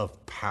rite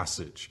of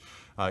passage.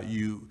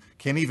 You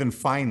can even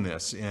find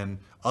this in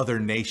other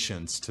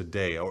nations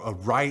today, a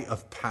rite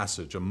of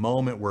passage, a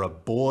moment where a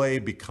boy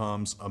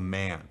becomes a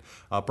man,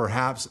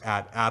 perhaps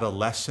at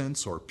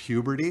adolescence or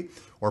puberty,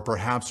 or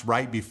perhaps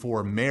right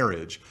before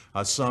marriage.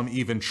 Some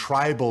even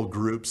tribal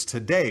groups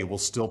today will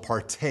still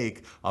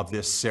partake of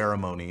this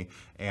ceremony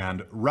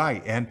and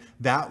rite. And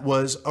that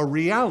was a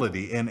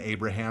reality in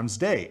Abraham's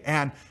day.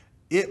 And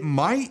it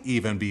might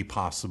even be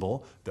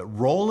possible that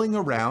rolling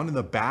around in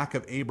the back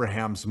of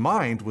Abraham's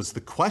mind was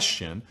the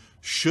question,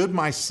 should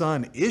my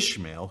son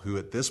Ishmael, who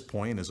at this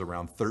point is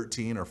around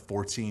 13 or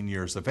 14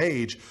 years of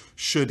age,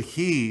 should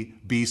he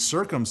be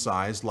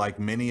circumcised like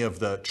many of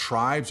the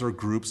tribes or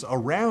groups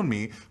around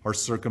me are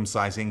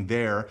circumcising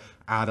their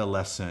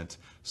adolescent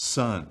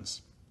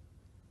sons?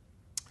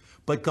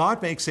 But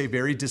God makes a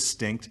very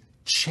distinct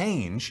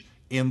change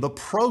in the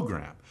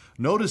program.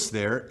 Notice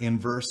there in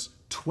verse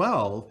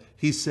 12,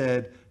 he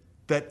said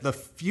that the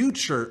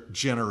future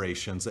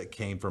generations that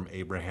came from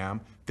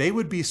Abraham, they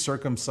would be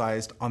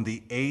circumcised on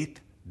the 8th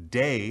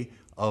day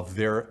of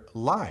their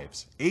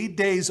lives. 8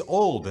 days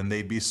old and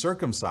they'd be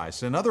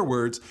circumcised. In other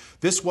words,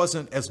 this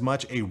wasn't as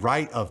much a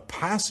rite of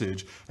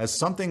passage as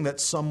something that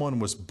someone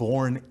was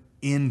born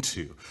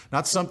into.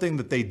 Not something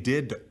that they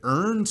did to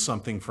earn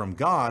something from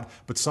God,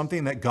 but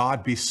something that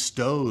God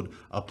bestowed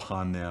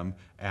upon them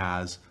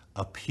as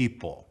a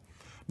people.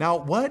 Now,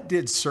 what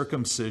did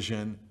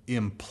circumcision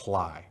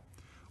imply?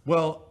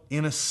 Well,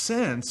 in a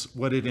sense,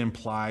 what it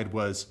implied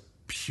was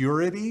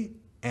purity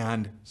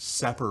and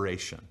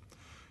separation.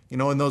 You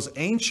know, in those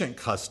ancient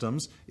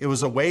customs, it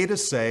was a way to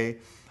say,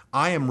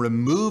 I am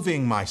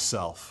removing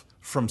myself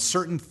from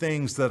certain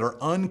things that are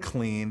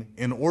unclean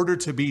in order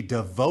to be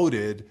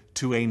devoted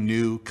to a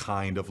new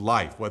kind of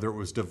life, whether it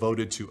was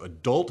devoted to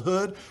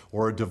adulthood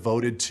or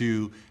devoted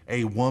to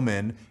a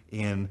woman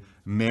in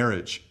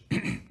marriage.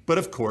 But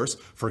of course,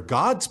 for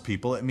God's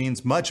people, it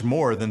means much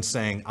more than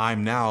saying,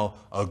 I'm now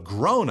a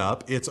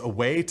grown-up. It's a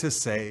way to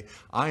say,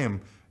 I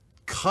am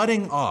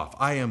cutting off,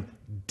 I am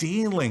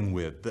dealing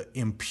with the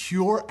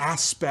impure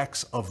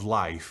aspects of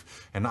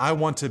life, and I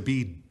want to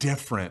be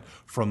different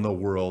from the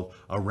world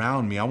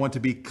around me. I want to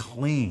be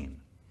clean.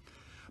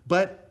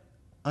 But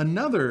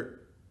another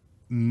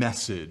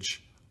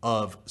message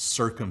of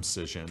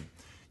circumcision,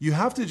 you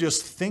have to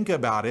just think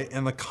about it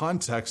in the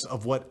context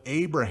of what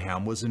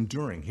Abraham was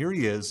enduring. Here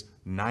he is,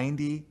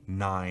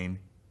 99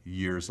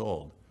 years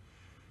old.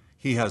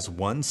 He has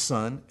one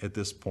son at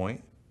this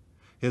point.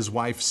 His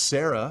wife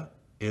Sarah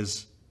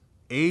is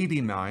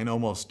 89,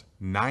 almost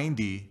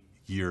 90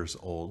 years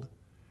old.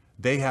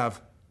 They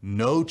have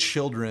no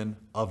children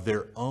of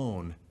their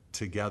own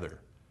together.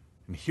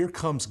 And here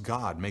comes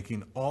God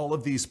making all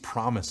of these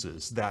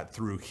promises that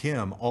through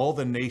him, all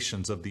the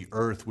nations of the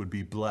earth would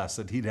be blessed,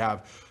 that he'd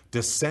have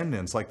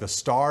descendants like the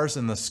stars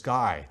in the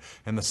sky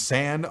and the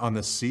sand on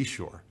the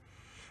seashore.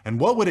 And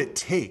what would it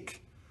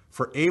take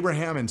for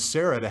Abraham and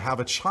Sarah to have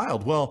a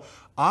child? Well,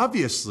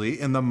 obviously,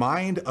 in the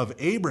mind of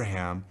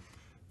Abraham,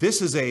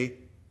 this is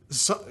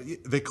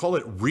they call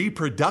it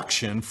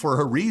reproduction for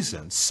a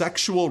reason,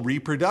 sexual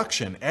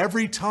reproduction.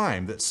 Every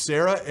time that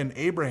Sarah and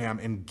Abraham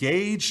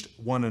engaged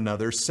one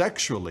another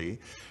sexually,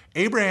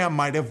 Abraham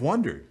might have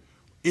wondered,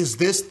 is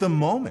this the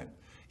moment?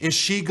 Is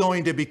she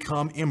going to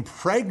become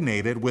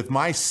impregnated with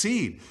my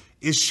seed?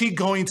 Is she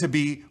going to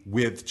be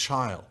with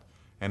child?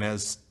 And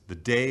as the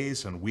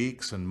days and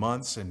weeks and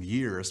months and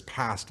years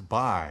passed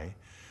by,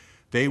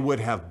 they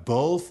would have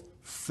both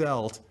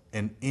felt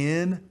an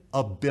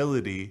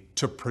inability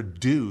to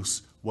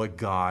produce what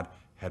God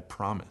had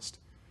promised.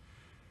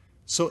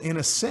 So in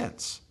a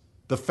sense,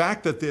 the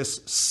fact that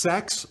this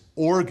sex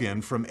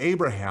organ from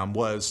Abraham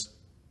was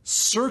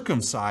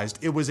circumcised,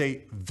 it was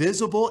a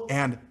visible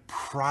and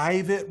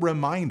private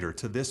reminder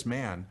to this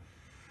man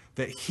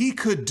that he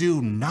could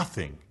do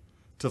nothing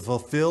to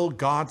fulfill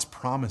God's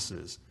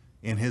promises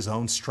in his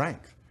own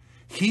strength.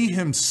 He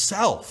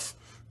himself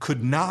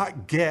could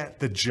not get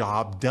the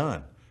job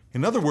done.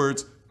 In other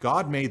words,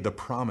 God made the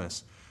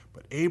promise,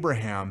 but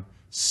Abraham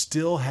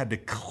still had to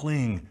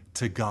cling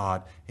to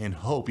God in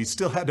hope. He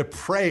still had to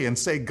pray and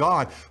say,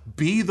 God,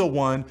 be the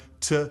one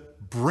to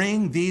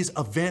bring these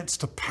events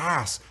to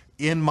pass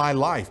in my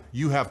life.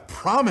 You have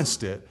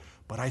promised it,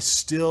 but I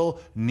still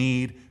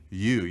need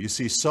you. You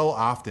see, so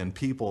often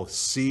people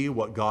see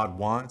what God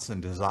wants and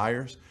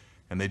desires,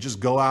 and they just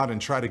go out and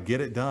try to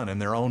get it done in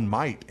their own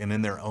might and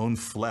in their own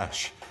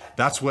flesh.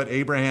 That's what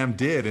Abraham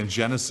did in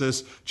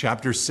Genesis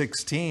chapter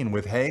 16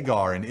 with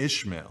Hagar and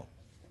Ishmael.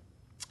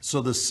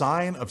 So the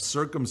sign of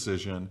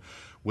circumcision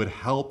would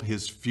help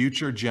his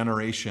future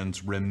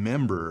generations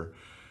remember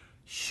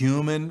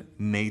human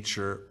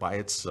nature by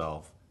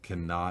itself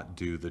cannot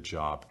do the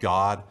job.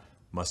 God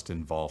must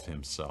involve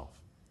himself.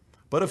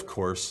 But of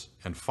course,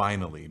 and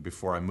finally,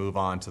 before I move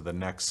on to the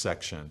next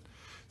section,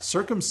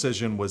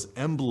 circumcision was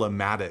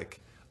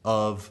emblematic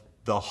of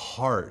the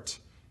heart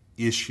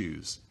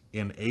issues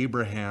in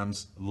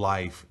Abraham's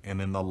life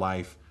and in the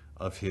life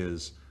of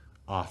his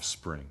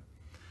offspring.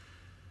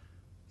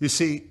 You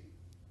see,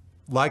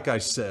 like I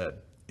said,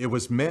 it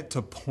was meant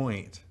to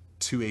point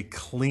to a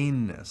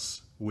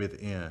cleanness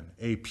within,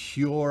 a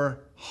pure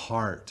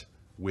heart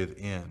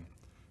within.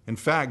 In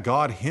fact,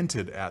 God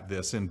hinted at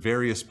this in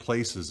various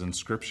places in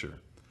Scripture.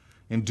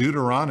 In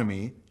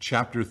Deuteronomy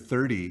chapter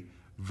 30,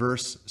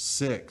 verse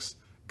 6,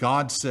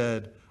 God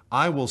said,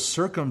 I will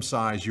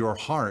circumcise your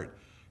heart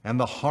and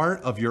the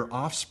heart of your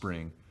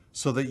offspring,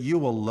 so that you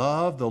will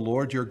love the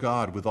Lord your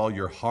God with all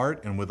your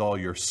heart and with all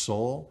your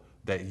soul,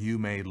 that you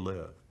may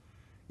live.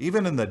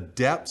 Even in the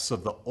depths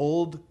of the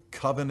old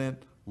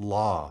covenant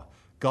law,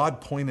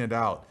 God pointed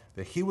out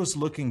that he was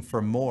looking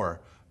for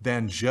more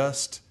than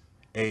just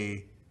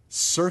a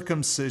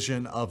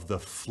circumcision of the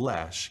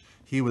flesh.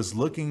 He was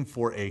looking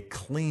for a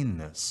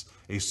cleanness,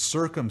 a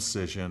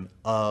circumcision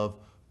of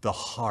the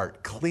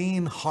heart,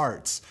 clean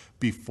hearts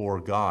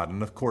before God.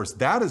 And of course,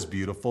 that is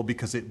beautiful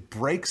because it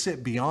breaks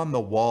it beyond the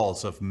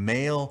walls of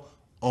male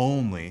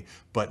only,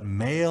 but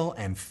male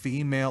and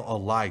female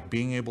alike,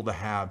 being able to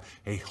have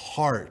a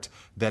heart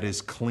that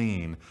is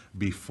clean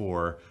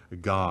before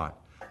God.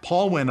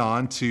 Paul went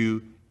on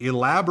to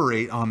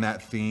elaborate on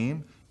that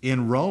theme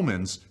in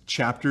Romans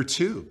chapter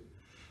 2.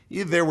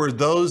 There were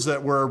those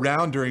that were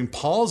around during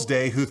Paul's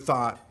day who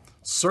thought,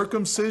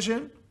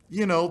 circumcision?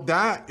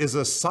 That is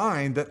a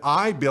sign that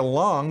I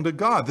belong to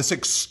God. This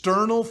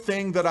external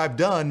thing that I've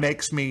done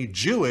makes me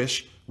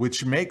Jewish,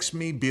 which makes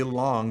me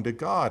belong to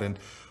God. And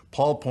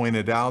Paul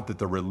pointed out that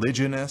the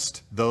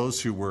religionists,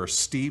 those who were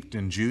steeped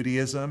in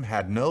Judaism,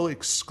 had no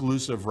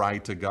exclusive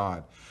right to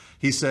God.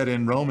 He said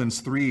in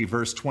Romans 3,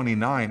 verse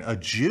 29, a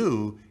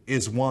Jew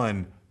is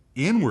one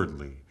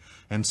inwardly,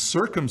 and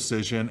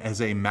circumcision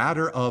as a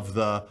matter of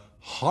the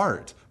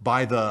heart,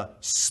 by the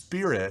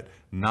Spirit,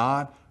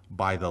 not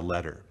by the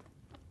letter.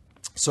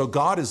 So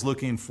God is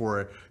looking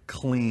for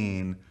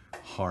clean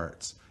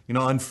hearts.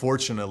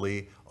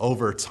 Unfortunately,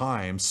 over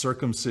time,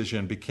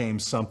 circumcision became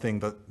something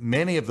that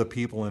many of the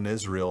people in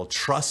Israel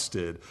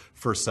trusted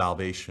for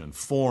salvation,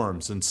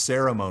 forms and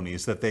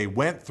ceremonies that they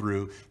went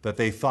through that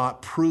they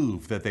thought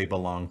proved that they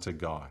belonged to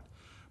God.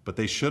 but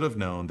they should have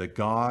known that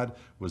God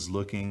was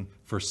looking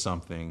for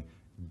something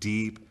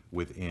deep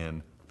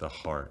within the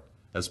heart.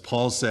 As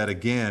Paul said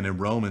again in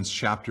Romans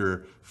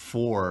chapter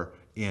 4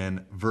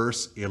 in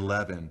verse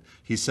 11,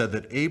 he said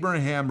that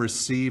Abraham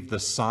received the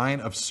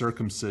sign of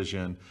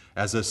circumcision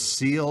as a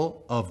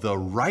seal of the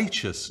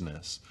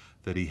righteousness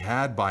that he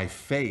had by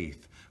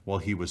faith while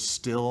he was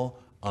still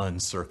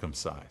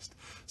uncircumcised.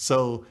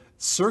 So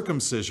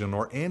circumcision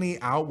or any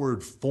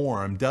outward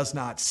form does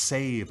not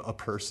save a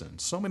person.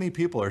 So many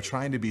people are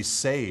trying to be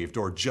saved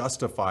or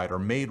justified or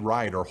made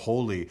right or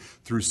holy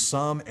through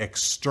some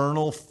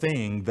external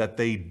thing that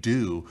they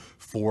do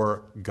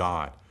for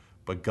God.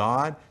 But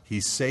God, He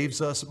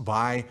saves us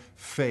by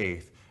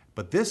faith.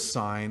 But this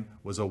sign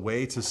was a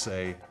way to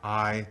say,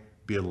 I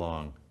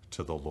belong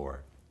to the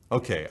Lord.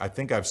 Okay, I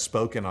think I've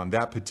spoken on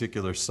that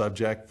particular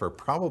subject for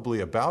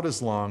probably about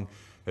as long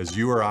as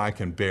you or I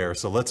can bear.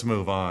 So let's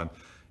move on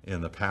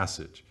in the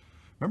passage.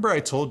 Remember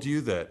I told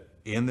you that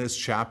in this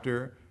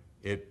chapter,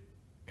 it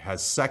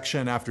has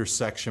section after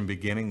section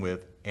beginning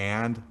with,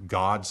 and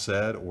God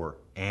said, or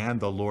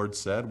and the Lord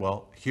said.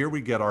 Well, here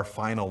we get our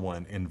final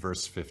one in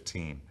verse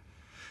 15.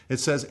 It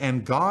says,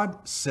 and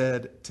God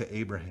said to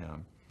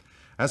Abraham,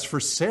 as for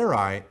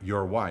Sarai,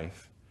 your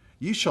wife,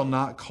 ye shall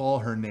not call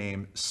her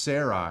name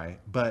Sarai,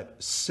 but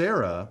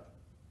Sarah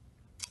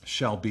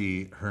shall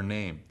be her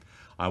name.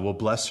 I will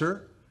bless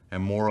her,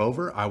 and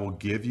moreover, I will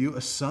give you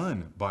a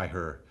son by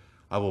her.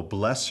 I will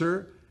bless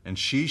her, and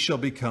she shall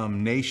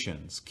become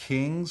nations.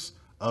 Kings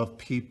of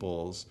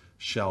peoples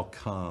shall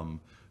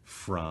come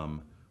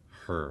from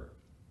her.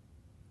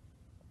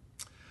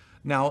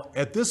 Now,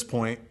 at this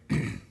point,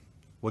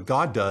 what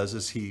God does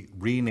is He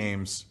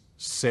renames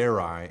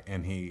Sarai,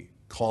 and He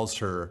calls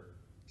her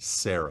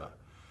Sarah.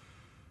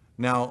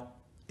 Now,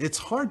 it's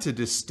hard to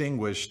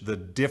distinguish the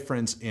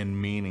difference in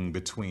meaning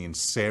between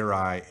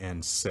Sarai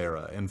and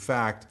Sarah. In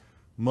fact,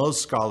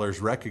 most scholars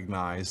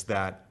recognize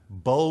that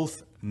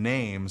both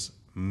names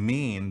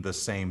mean the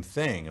same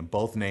thing, and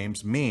both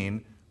names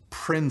mean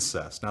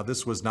princess. Now,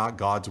 this was not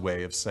God's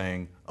way of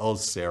saying, oh,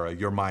 Sarah,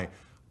 you're my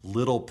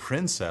little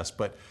princess,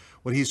 but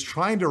what He's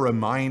trying to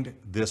remind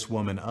this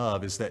woman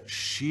of is that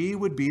she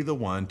would be the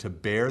one to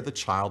bear the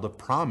child of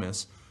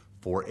promise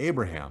for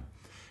Abraham.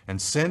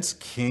 And since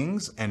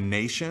kings and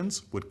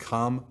nations would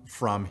come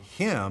from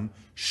him,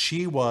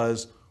 she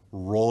was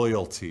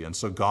royalty. And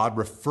so God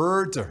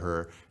referred to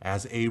her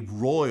as a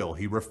royal.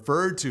 He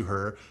referred to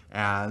her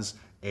as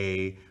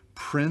a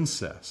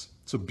princess.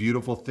 It's a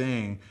beautiful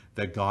thing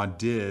that God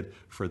did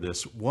for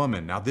this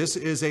woman. Now, this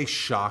is a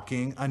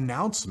shocking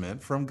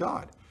announcement from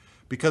God,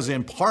 because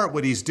in part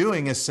what He's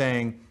doing is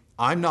saying,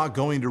 I'm not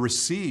going to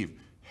receive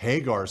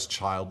Hagar's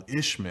child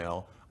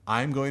Ishmael.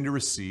 I'm going to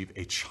receive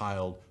a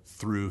child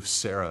through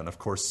Sarah. And of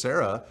course,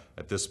 Sarah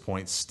at this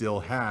point still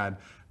had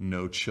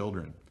no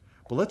children.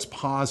 But let's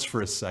pause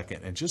for a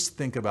second and just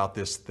think about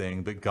this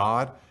thing that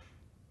God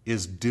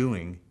is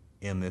doing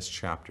in this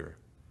chapter.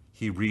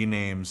 He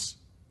renames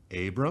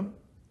Abram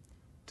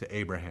to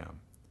Abraham.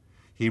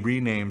 He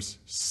renames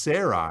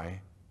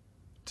Sarai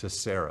to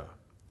Sarah.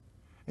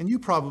 And you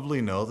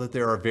probably know that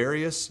there are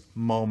various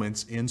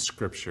moments in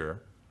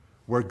Scripture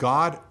where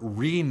God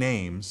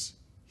renames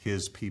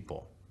His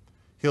people.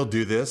 He'll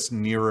do this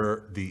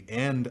nearer the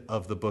end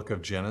of the book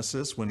of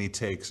Genesis when He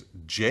takes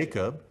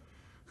Jacob,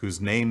 whose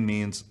name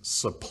means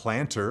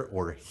supplanter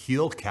or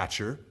heel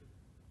catcher,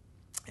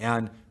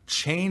 and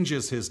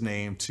changes his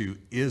name to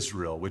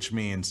Israel, which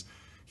means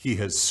he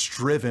has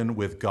striven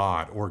with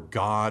God, or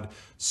God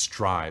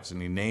strives. And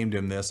He named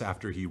him this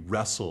after he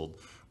wrestled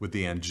with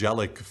the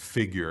angelic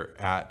figure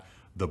at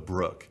the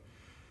brook.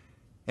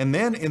 And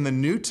then in the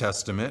New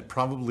Testament,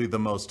 probably the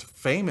most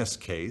famous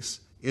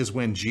case is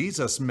when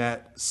Jesus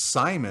met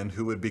Simon,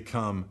 who would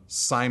become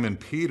Simon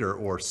Peter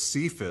or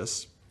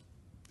Cephas.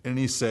 And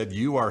He said,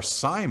 you are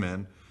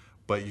Simon,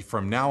 but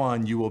from now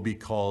on you will be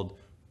called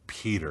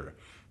Peter.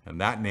 And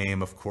that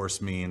name, of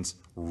course, means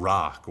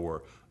rock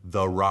or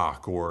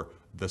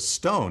the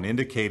stone,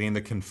 indicating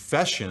the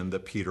confession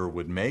that Peter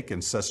would make in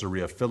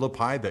Caesarea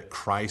Philippi that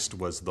Christ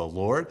was the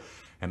Lord,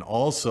 and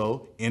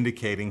also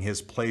indicating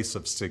his place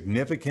of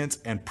significance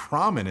and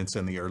prominence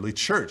in the early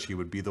church. He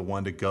would be the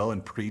one to go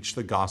and preach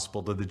the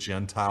gospel to the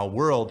Gentile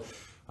world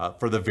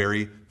for the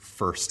very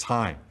first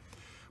time.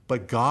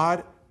 But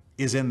God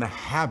is in the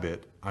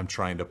habit, I'm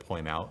trying to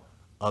point out,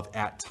 of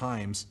at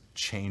times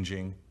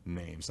changing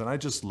names. And I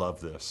just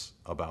love this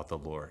about the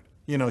Lord.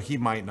 You know, He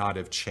might not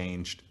have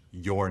changed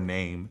your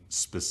name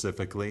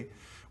specifically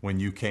when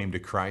you came to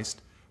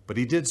Christ, but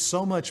He did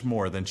so much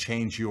more than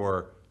change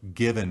your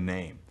given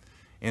name.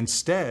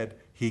 Instead,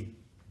 He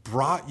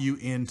brought you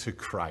into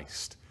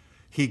Christ.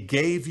 He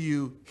gave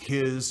you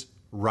His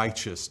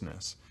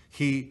righteousness.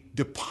 He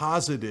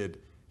deposited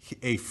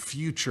a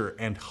future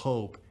and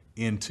hope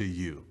into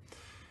you.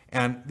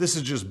 And this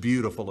is just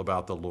beautiful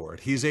about the Lord.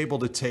 He's able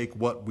to take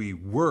what we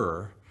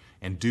were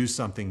and do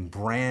something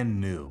brand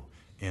new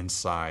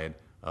inside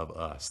of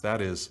us.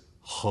 That is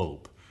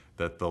hope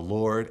that the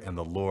Lord and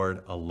the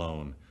Lord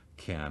alone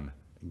can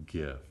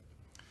give.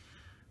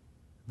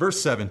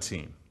 Verse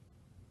 17.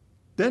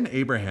 Then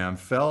Abraham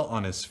fell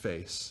on his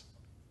face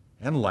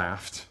and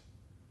laughed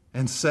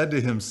and said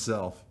to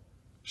himself,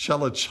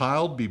 "Shall a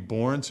child be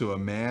born to a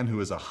man who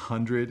is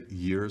 100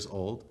 years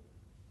old?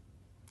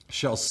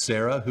 Shall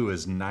Sarah, who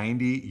is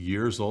 90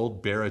 years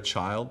old, bear a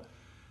child?"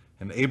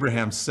 And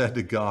Abraham said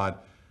to God,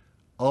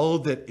 "Oh,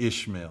 that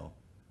Ishmael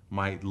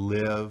might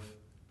live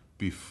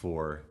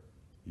before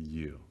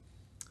you."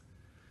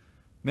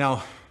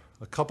 Now,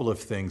 a couple of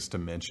things to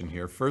mention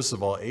here. First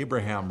of all,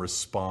 Abraham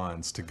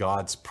responds to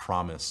God's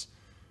promise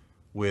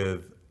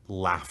with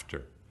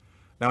laughter.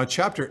 Now, in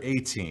chapter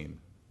 18,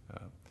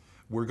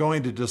 we're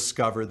going to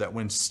discover that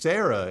when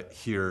Sarah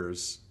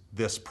hears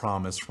this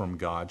promise from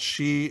God,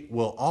 she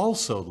will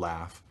also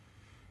laugh,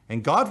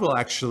 and God will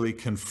actually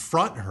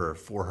confront her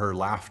for her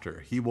laughter.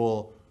 He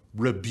will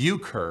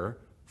rebuke her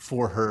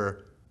for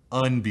her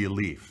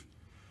unbelief.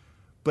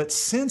 But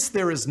since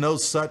there is no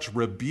such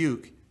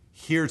rebuke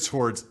here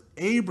towards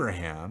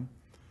Abraham,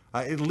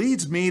 it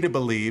leads me to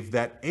believe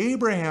that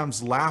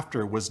Abraham's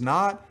laughter was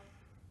not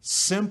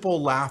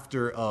simple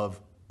laughter of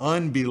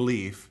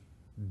unbelief,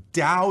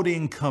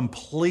 doubting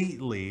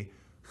completely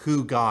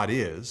who God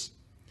is.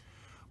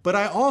 But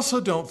I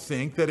also don't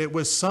think that it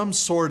was some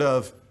sort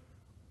of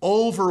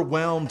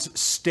overwhelmed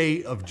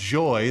state of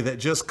joy that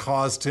just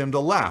caused him to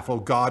laugh. Oh,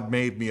 God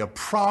made me a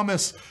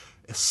promise.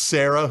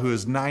 Sarah, who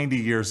is 90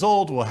 years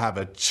old, will have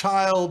a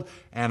child,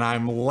 and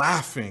I'm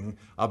laughing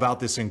about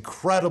this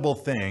incredible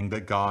thing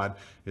that God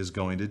is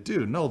going to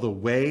do. No, the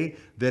way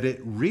that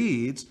it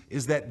reads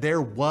is that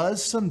there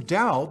was some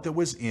doubt that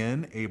was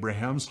in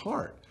Abraham's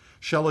heart.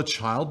 Shall a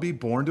child be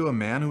born to a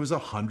man who is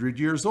 100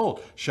 years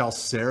old? Shall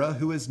Sarah,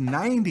 who is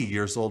 90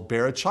 years old,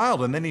 bear a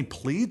child? And then he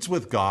pleads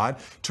with God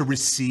to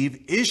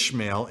receive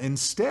Ishmael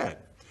instead.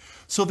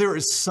 So there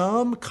is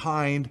some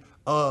kind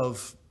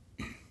of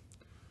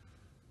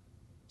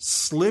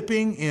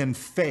slipping in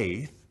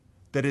faith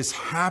that is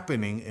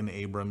happening in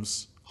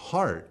Abram's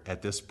heart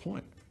at this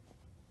point.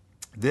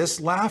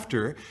 This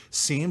laughter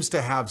seems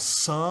to have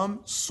some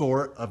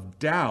sort of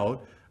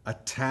doubt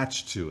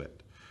attached to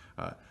it.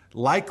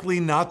 Likely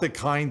not the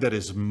kind that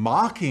is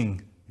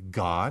mocking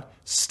God,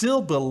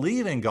 still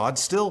believing God,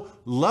 still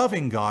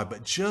loving God,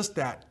 but just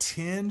that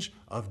tinge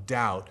of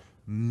doubt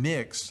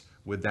mixed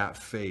with that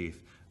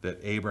faith that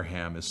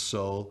Abraham is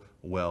so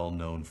well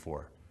known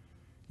for.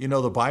 You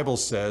know, the Bible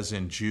says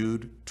in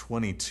Jude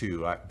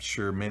 22, I'm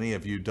sure many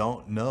of you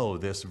don't know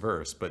this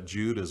verse, but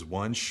Jude is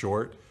one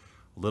short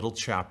little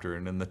chapter.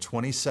 And in the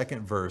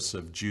 22nd verse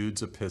of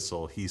Jude's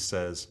epistle, he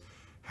says,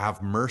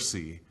 "Have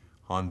mercy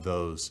on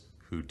those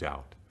who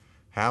doubt."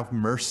 Have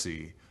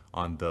mercy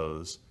on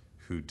those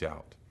who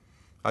doubt.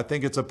 I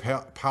think it's a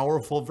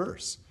powerful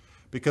verse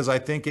because I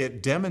think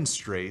it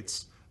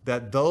demonstrates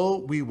that though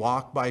we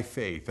walk by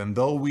faith and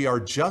though we are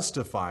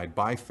justified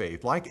by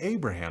faith, like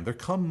Abraham, there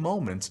come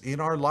moments in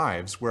our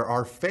lives where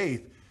our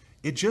faith,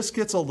 it just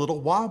gets a little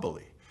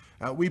wobbly.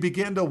 We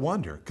begin to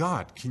wonder,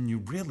 God, can you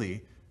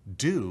really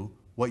do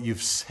what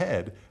you've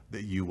said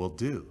that you will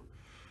do?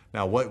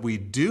 Now, what we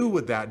do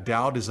with that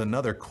doubt is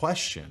another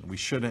question. We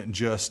shouldn't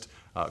just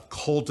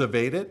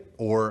cultivate it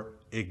or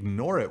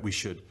ignore it. We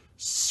should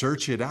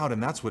search it out.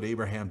 And that's what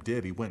Abraham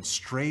did. He went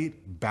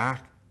straight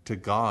back to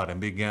God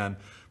and began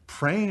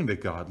praying to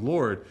God,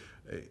 Lord,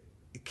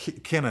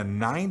 can a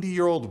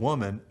 90-year-old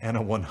woman and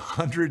a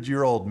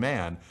 100-year-old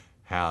man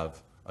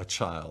have a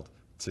child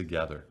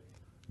together?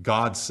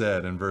 God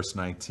said in verse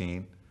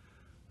 19,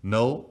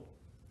 "No,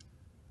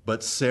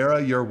 but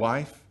Sarah, your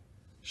wife,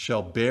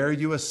 shall bear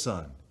you a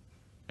son,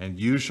 and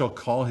you shall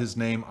call his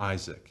name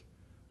Isaac.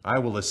 I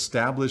will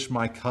establish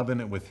my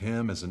covenant with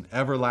him as an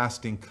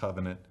everlasting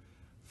covenant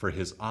for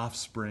his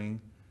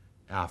offspring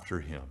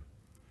after him."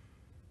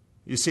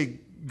 You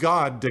see,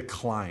 God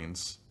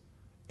declines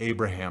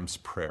Abraham's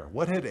prayer.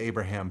 What had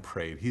Abraham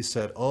prayed? He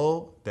said,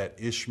 "Oh, that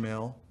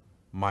Ishmael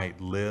might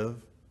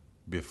live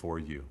before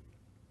you."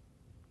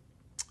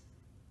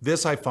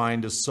 This, I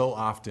find, is so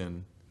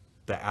often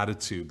the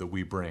attitude that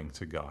we bring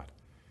to God.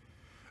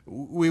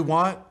 We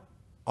want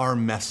our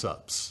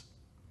mess-ups,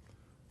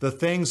 the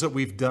things that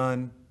we've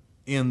done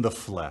in the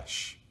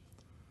flesh,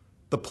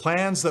 the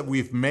plans that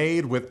we've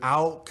made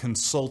without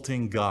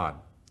consulting God.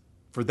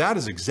 For that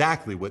is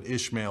exactly what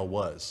Ishmael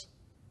was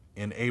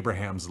in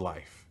Abraham's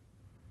life.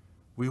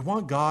 We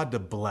want God to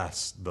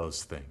bless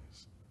those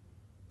things.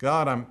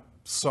 God, I'm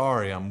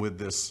sorry I'm with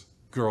this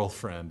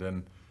girlfriend,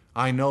 and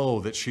I know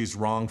that she's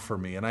wrong for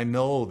me, and I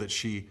know that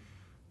she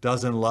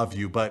doesn't love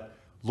you, but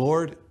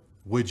Lord,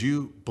 would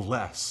you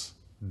bless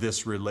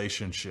this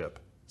relationship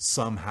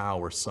somehow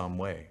or some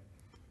way?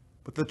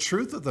 But the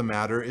truth of the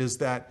matter is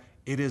that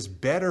it is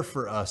better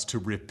for us to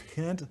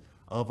repent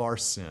of our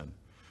sin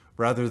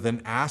rather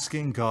than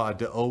asking God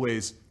to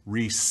always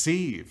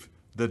receive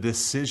the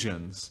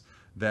decisions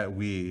that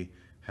we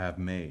have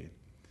made.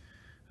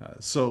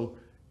 So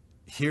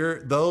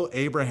here, though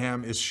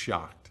Abraham is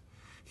shocked,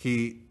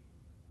 he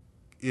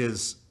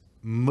is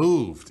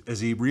moved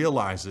as he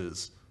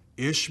realizes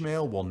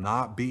Ishmael will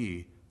not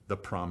be the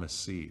promised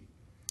seed.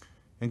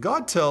 And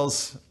God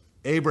tells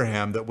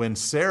Abraham that when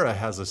Sarah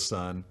has a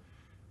son,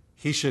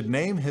 he should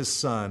name his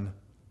son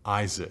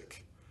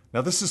Isaac.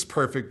 Now this is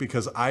perfect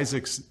because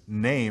Isaac's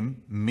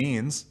name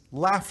means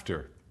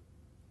laughter.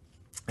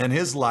 And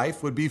his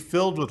life would be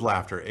filled with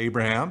laughter.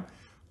 Abraham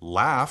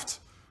laughed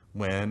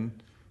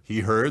when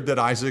he heard that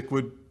Isaac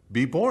would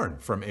be born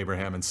from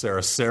Abraham and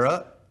Sarah.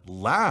 Sarah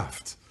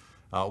laughed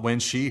when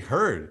she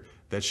heard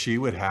that she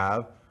would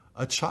have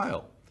a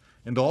child.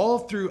 And all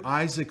through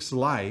Isaac's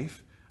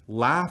life,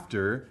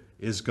 laughter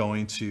is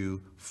going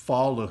to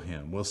follow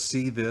him. We'll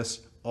see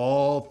this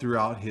all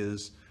throughout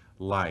his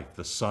life.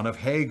 The son of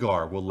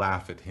Hagar will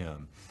laugh at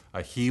him.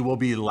 He will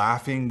be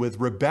laughing with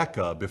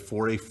Rebekah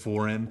before a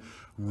foreign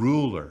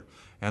ruler.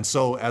 And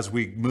so as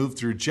we move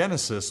through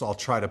Genesis, I'll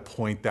try to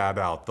point that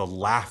out, the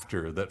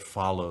laughter that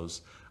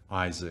follows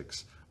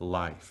Isaac's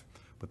life.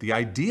 But the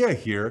idea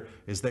here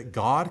is that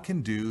God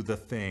can do the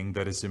thing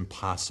that is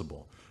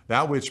impossible.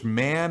 That which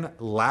man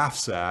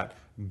laughs at,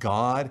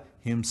 God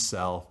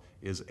himself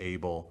is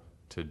able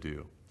to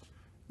do.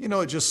 You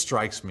know, it just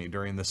strikes me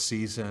during the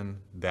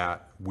season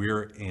that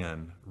we're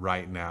in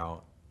right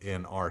now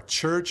in our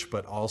church,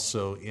 but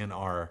also in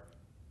our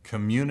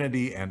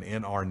community and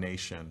in our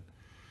nation.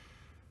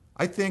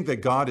 I think that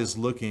God is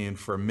looking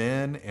for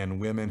men and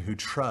women who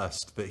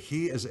trust that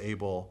he is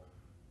able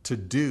to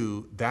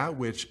do that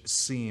which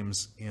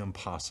seems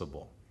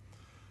impossible.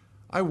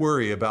 I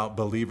worry about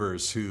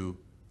believers who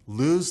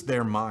lose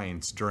their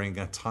minds during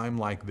a time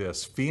like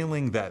this,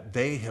 feeling that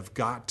they have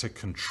got to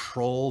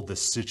control the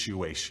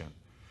situation.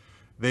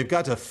 They've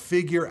got to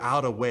figure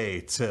out a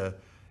way to,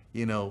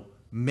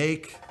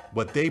 make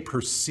what they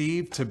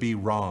perceive to be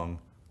wrong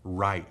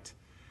right.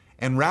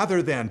 And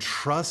rather than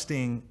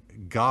trusting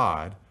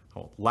God,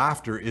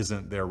 laughter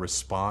isn't their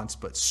response,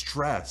 but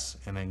stress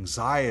and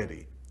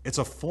anxiety. It's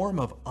a form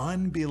of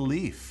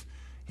unbelief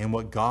in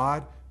what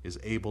God is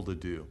able to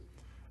do.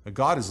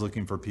 God is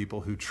looking for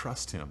people who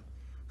trust him,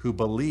 who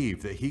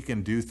believe that he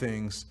can do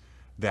things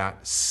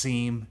that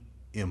seem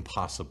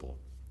impossible.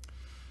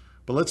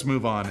 But let's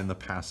move on in the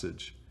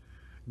passage.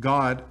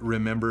 God,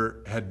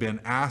 remember, had been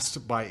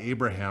asked by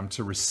Abraham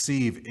to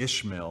receive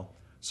Ishmael.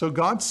 So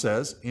God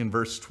says in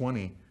verse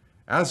 20,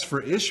 "As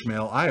for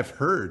Ishmael, I have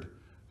heard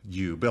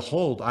you.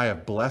 Behold, I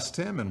have blessed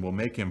him and will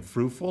make him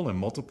fruitful and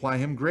multiply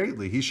him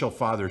greatly. He shall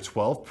father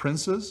 12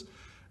 princes,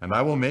 and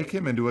I will make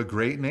him into a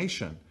great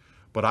nation.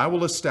 But I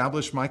will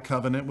establish my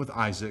covenant with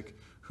Isaac,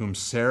 whom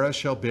Sarah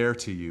shall bear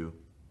to you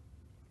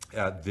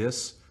at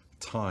this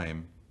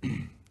time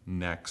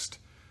next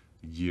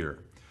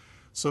year."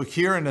 So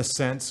here, in a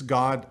sense,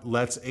 God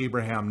lets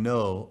Abraham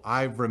know,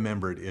 I've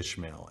remembered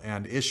Ishmael.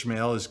 And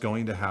Ishmael is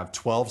going to have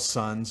 12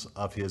 sons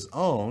of his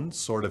own,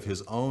 sort of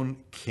his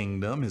own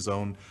kingdom, his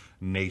own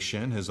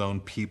nation, his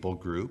own people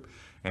group.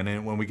 And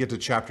then when we get to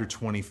chapter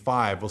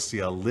 25, we'll see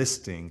a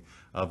listing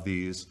of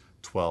these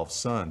 12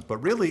 sons. But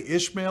really,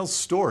 Ishmael's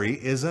story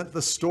isn't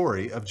the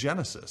story of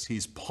Genesis.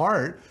 He's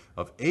part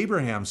of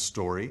Abraham's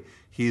story.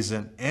 He's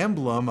an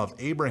emblem of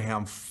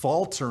Abraham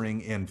faltering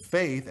in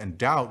faith and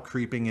doubt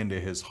creeping into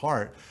his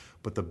heart.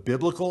 But the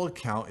biblical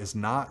account is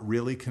not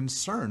really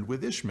concerned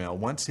with Ishmael.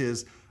 Once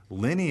his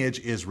lineage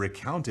is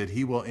recounted,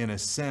 he will, in a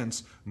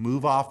sense,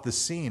 move off the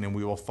scene, and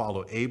we will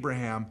follow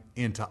Abraham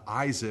into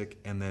Isaac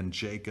and then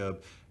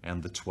Jacob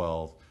and the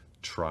 12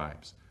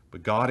 tribes.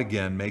 But God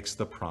again makes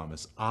the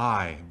promise,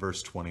 I,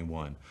 verse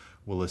 21,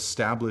 will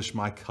establish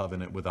my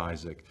covenant with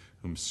Isaac,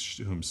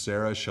 whom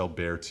Sarah shall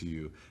bear to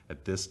you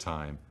at this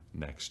time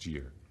next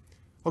year.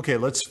 Okay,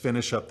 let's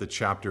finish up the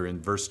chapter in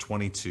verse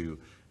 22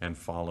 and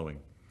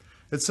following.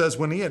 It says,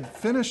 when he had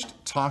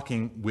finished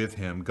talking with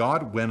him,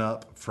 God went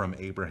up from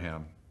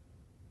Abraham.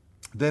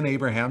 Then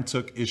Abraham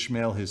took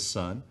Ishmael his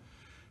son,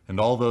 and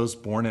all those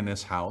born in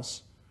his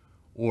house,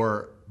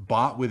 or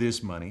bought with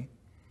his money,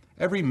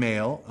 every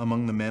male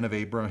among the men of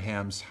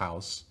Abraham's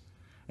house,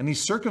 and he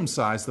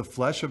circumcised the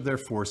flesh of their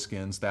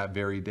foreskins that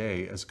very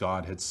day, as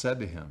God had said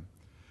to him.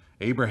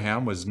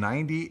 Abraham was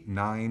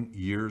 99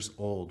 years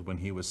old when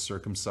he was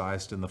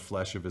circumcised in the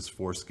flesh of his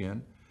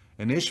foreskin,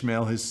 and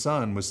Ishmael his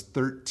son was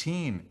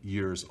 13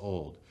 years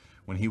old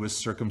when he was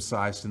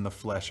circumcised in the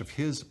flesh of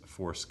his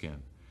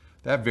foreskin.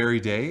 That very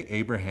day,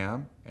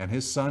 Abraham and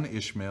his son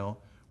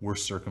Ishmael were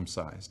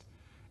circumcised,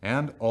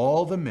 and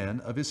all the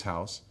men of his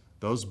house,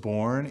 those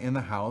born in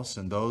the house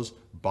and those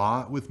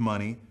bought with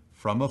money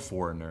from a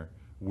foreigner,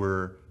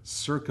 were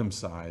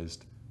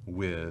circumcised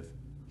with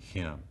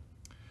him.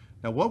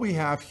 Now, what we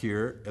have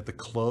here at the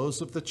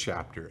close of the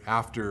chapter,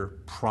 after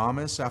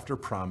promise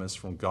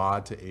from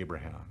God to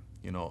Abraham,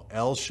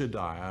 El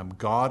Shaddai, I'm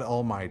God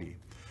Almighty,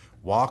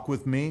 walk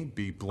with me,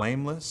 be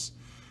blameless.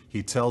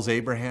 He tells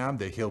Abraham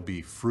that he'll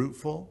be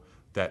fruitful,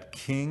 that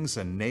kings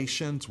and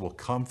nations will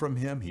come from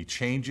him. He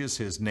changes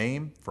his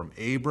name from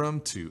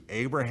Abram to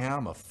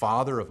Abraham, a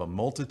father of a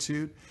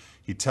multitude.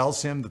 He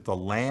tells him that the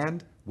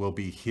land will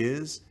be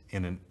his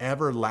in an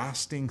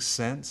everlasting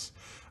sense.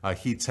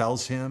 He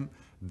tells him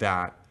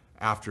that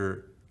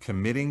after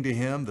committing to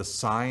him the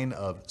sign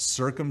of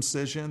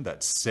circumcision,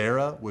 that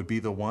Sarah would be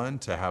the one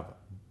to have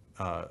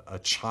a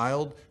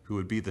child who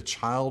would be the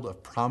child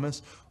of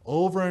promise.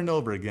 Over and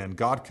over again,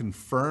 God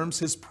confirms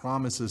his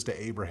promises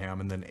to Abraham,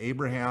 and then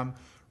Abraham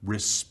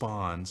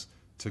responds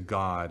to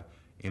God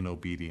in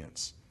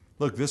obedience.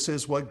 Look, this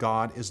is what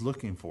God is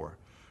looking for.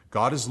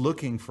 God is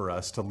looking for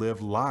us to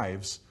live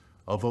lives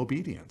of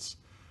obedience.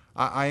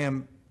 I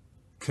am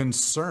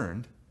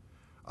concerned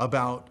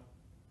about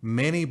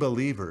many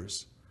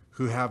believers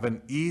who have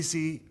an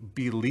easy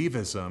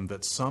believism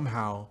that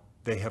somehow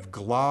they have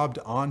globbed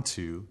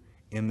onto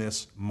in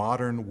this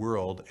modern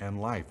world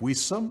and life. We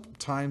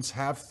sometimes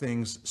have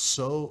things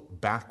so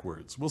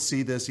backwards. We'll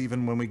see this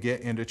even when we get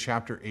into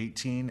chapter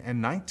 18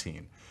 and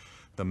 19.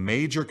 The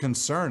major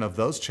concern of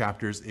those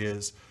chapters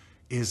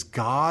is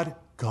God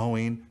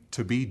going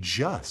to be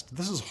just?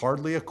 This is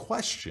hardly a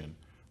question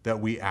that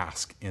we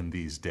ask in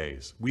these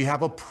days. We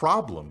have a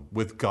problem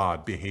with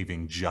God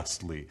behaving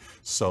justly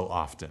so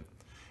often.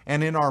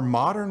 And in our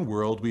modern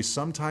world, we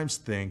sometimes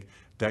think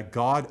that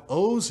God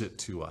owes it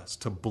to us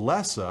to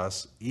bless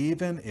us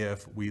even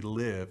if we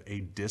live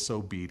a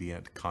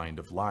disobedient kind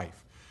of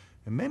life.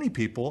 And many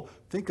people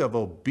think of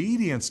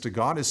obedience to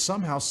God as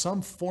somehow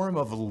some form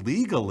of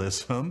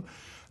legalism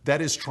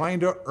that is trying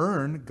to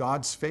earn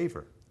God's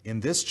favor.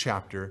 In this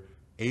chapter,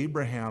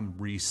 Abraham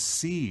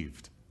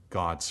received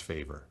God's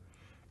favor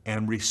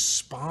and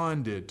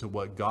responded to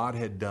what God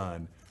had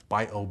done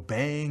by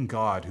obeying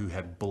God who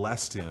had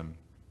blessed him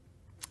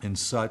in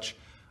such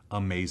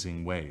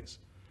amazing ways.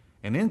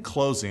 And in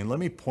closing, let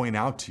me point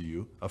out to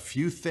you a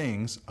few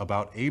things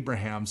about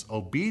Abraham's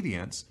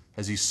obedience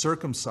as he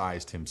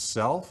circumcised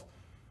himself,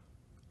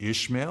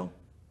 Ishmael,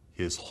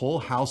 his whole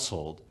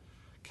household.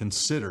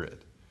 Consider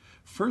it.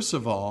 First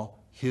of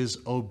all, his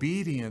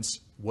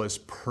obedience was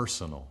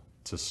personal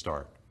to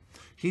start.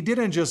 He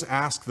didn't just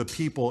ask the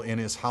people in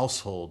his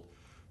household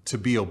to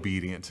be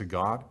obedient to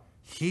God.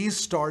 He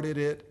started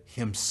it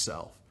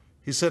himself.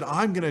 He said,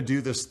 I'm going to do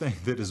this thing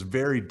that is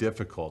very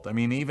difficult. I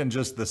mean, even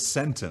just the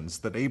sentence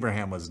that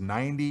Abraham was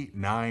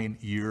 99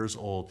 years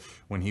old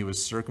when he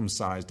was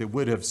circumcised, it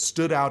would have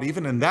stood out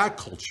even in that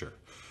culture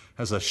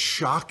as a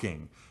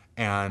shocking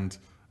and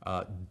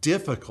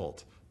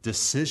difficult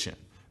decision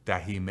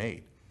that he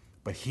made.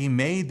 But he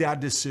made that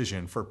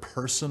decision for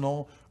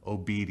personal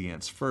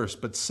obedience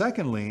first. But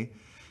secondly,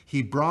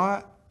 he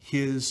brought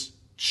his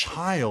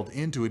child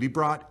into it. He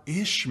brought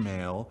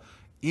Ishmael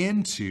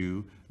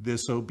into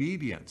this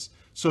obedience.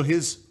 So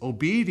his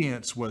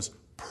obedience was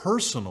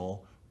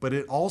personal, but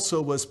it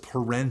also was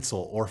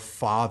parental or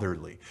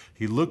fatherly.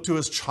 He looked to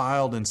his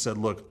child and said,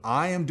 look,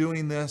 I am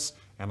doing this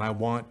and I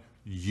want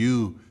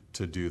you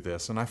to do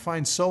this. And I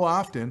find so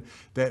often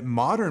that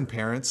modern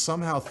parents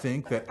somehow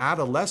think that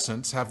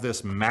adolescents have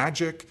this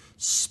magic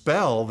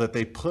spell that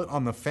they put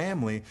on the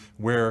family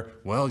where,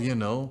 well, you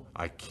know,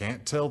 I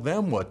can't tell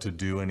them what to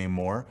do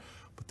anymore.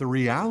 But the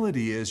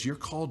reality is you're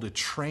called to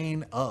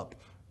train up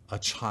a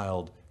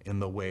child in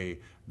the way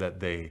that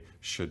they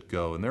should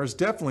go. And there's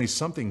definitely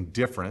something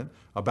different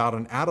about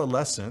an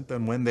adolescent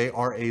than when they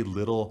are a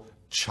little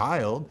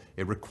child.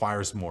 It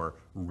requires more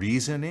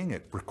reasoning.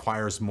 It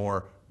requires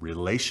more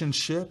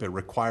relationship. It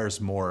requires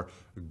more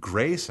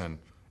grace. And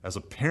as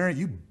a parent,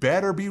 you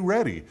better be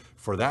ready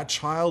for that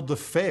child to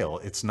fail.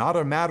 It's not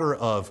a matter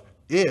of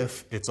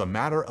if, it's a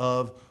matter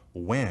of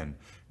when.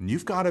 And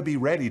you've got to be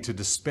ready to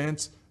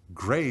dispense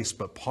grace,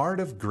 but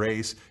part of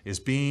grace is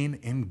being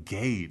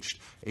engaged.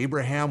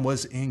 Abraham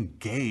was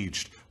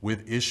engaged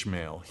with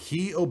Ishmael.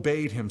 He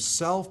obeyed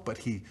himself, but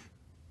he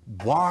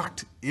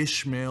walked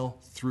Ishmael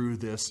through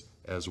this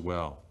as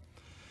well.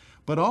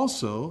 But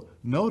also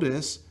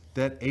notice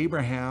that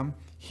Abraham,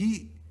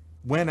 he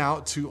went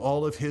out to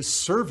all of his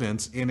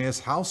servants in his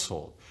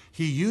household.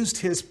 He used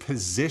his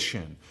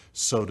position,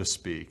 so to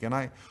speak. And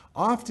I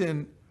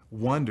often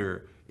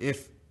wonder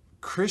if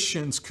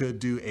Christians could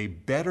do a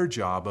better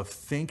job of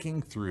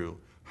thinking through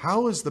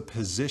how is the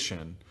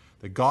position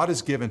that God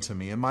has given to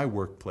me in my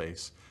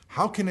workplace,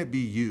 how can it be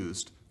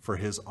used for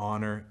his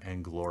honor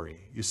and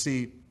glory? You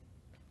see,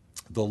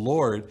 the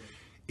Lord,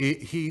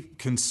 he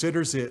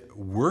considers it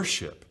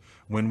worship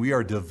when we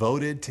are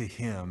devoted to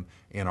him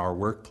in our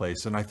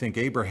workplace. And I think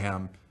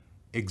Abraham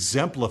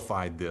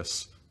exemplified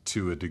this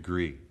to a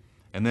degree.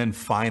 And then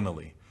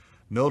finally,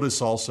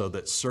 notice also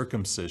that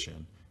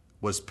circumcision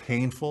was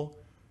painful.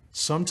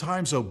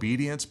 Sometimes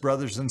obedience,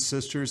 brothers and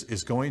sisters,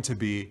 is going to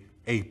be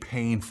a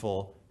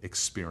painful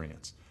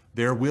experience.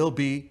 There will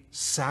be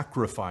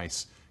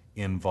sacrifice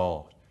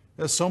involved.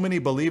 So many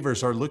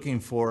believers are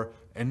looking for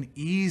an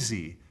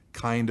easy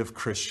kind of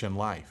Christian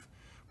life.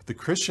 But the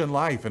Christian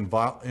life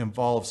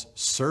involves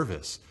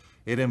service.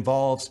 It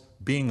involves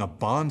being a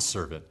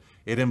bondservant.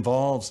 It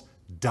involves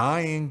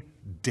dying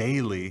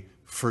daily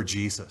for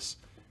Jesus.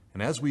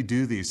 And as we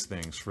do these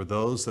things for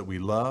those that we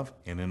love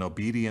and in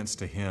obedience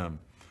to him,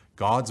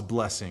 God's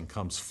blessing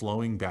comes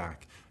flowing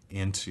back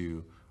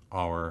into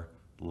our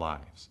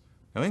lives.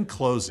 Now, in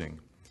closing,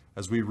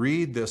 as we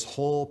read this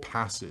whole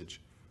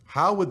passage,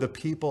 how would the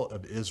people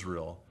of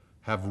Israel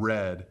have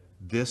read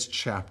this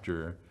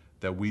chapter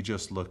that we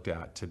just looked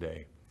at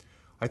today?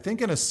 I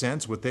think in a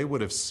sense what they would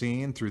have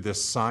seen through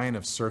this sign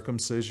of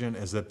circumcision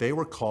is that they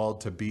were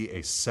called to be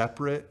a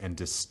separate and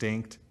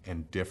distinct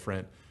and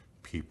different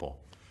people.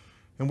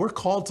 And we're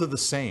called to the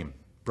same,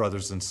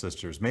 brothers and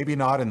sisters. Maybe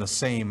not in the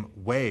same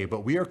way,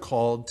 but we are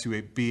called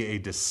to be a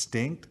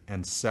distinct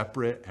and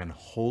separate and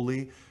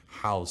holy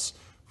house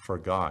for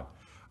God.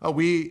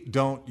 We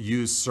don't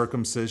use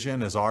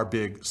circumcision as our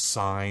big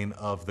sign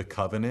of the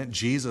covenant.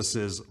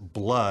 Jesus'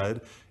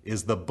 blood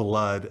is the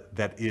blood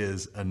that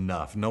is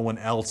enough. No one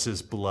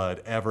else's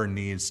blood ever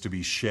needs to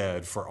be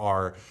shed for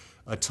our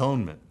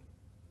atonement.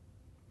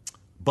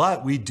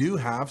 But we do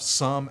have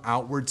some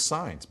outward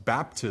signs.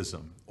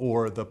 Baptism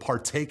or the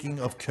partaking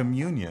of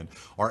communion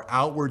are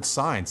outward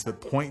signs that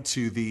point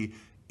to the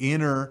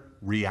inner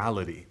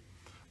reality.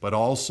 But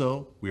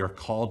also, we are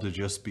called to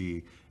just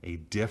be a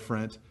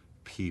different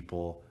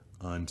people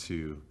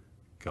unto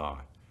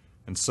God.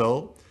 And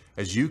so,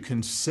 as you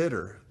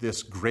consider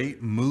this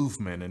great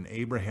movement in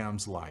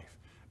Abraham's life,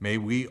 may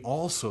we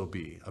also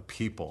be a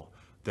people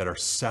that are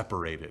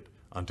separated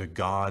unto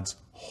God's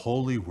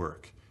holy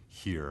work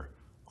here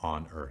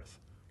on earth.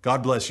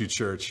 God bless you,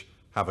 church.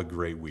 Have a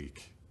great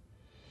week.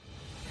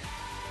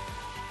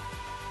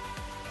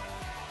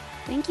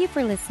 Thank you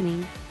for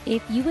listening.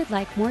 If you would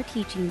like more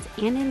teachings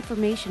and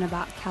information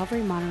about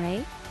Calvary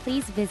Monterey,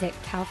 please visit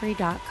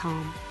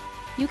calvary.com.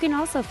 You can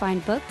also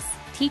find books,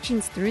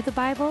 teachings through the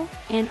Bible,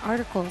 and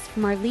articles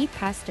from our lead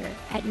pastor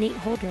at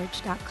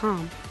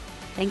nateholdridge.com.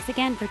 Thanks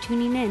again for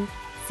tuning in.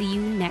 See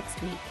you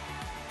next week.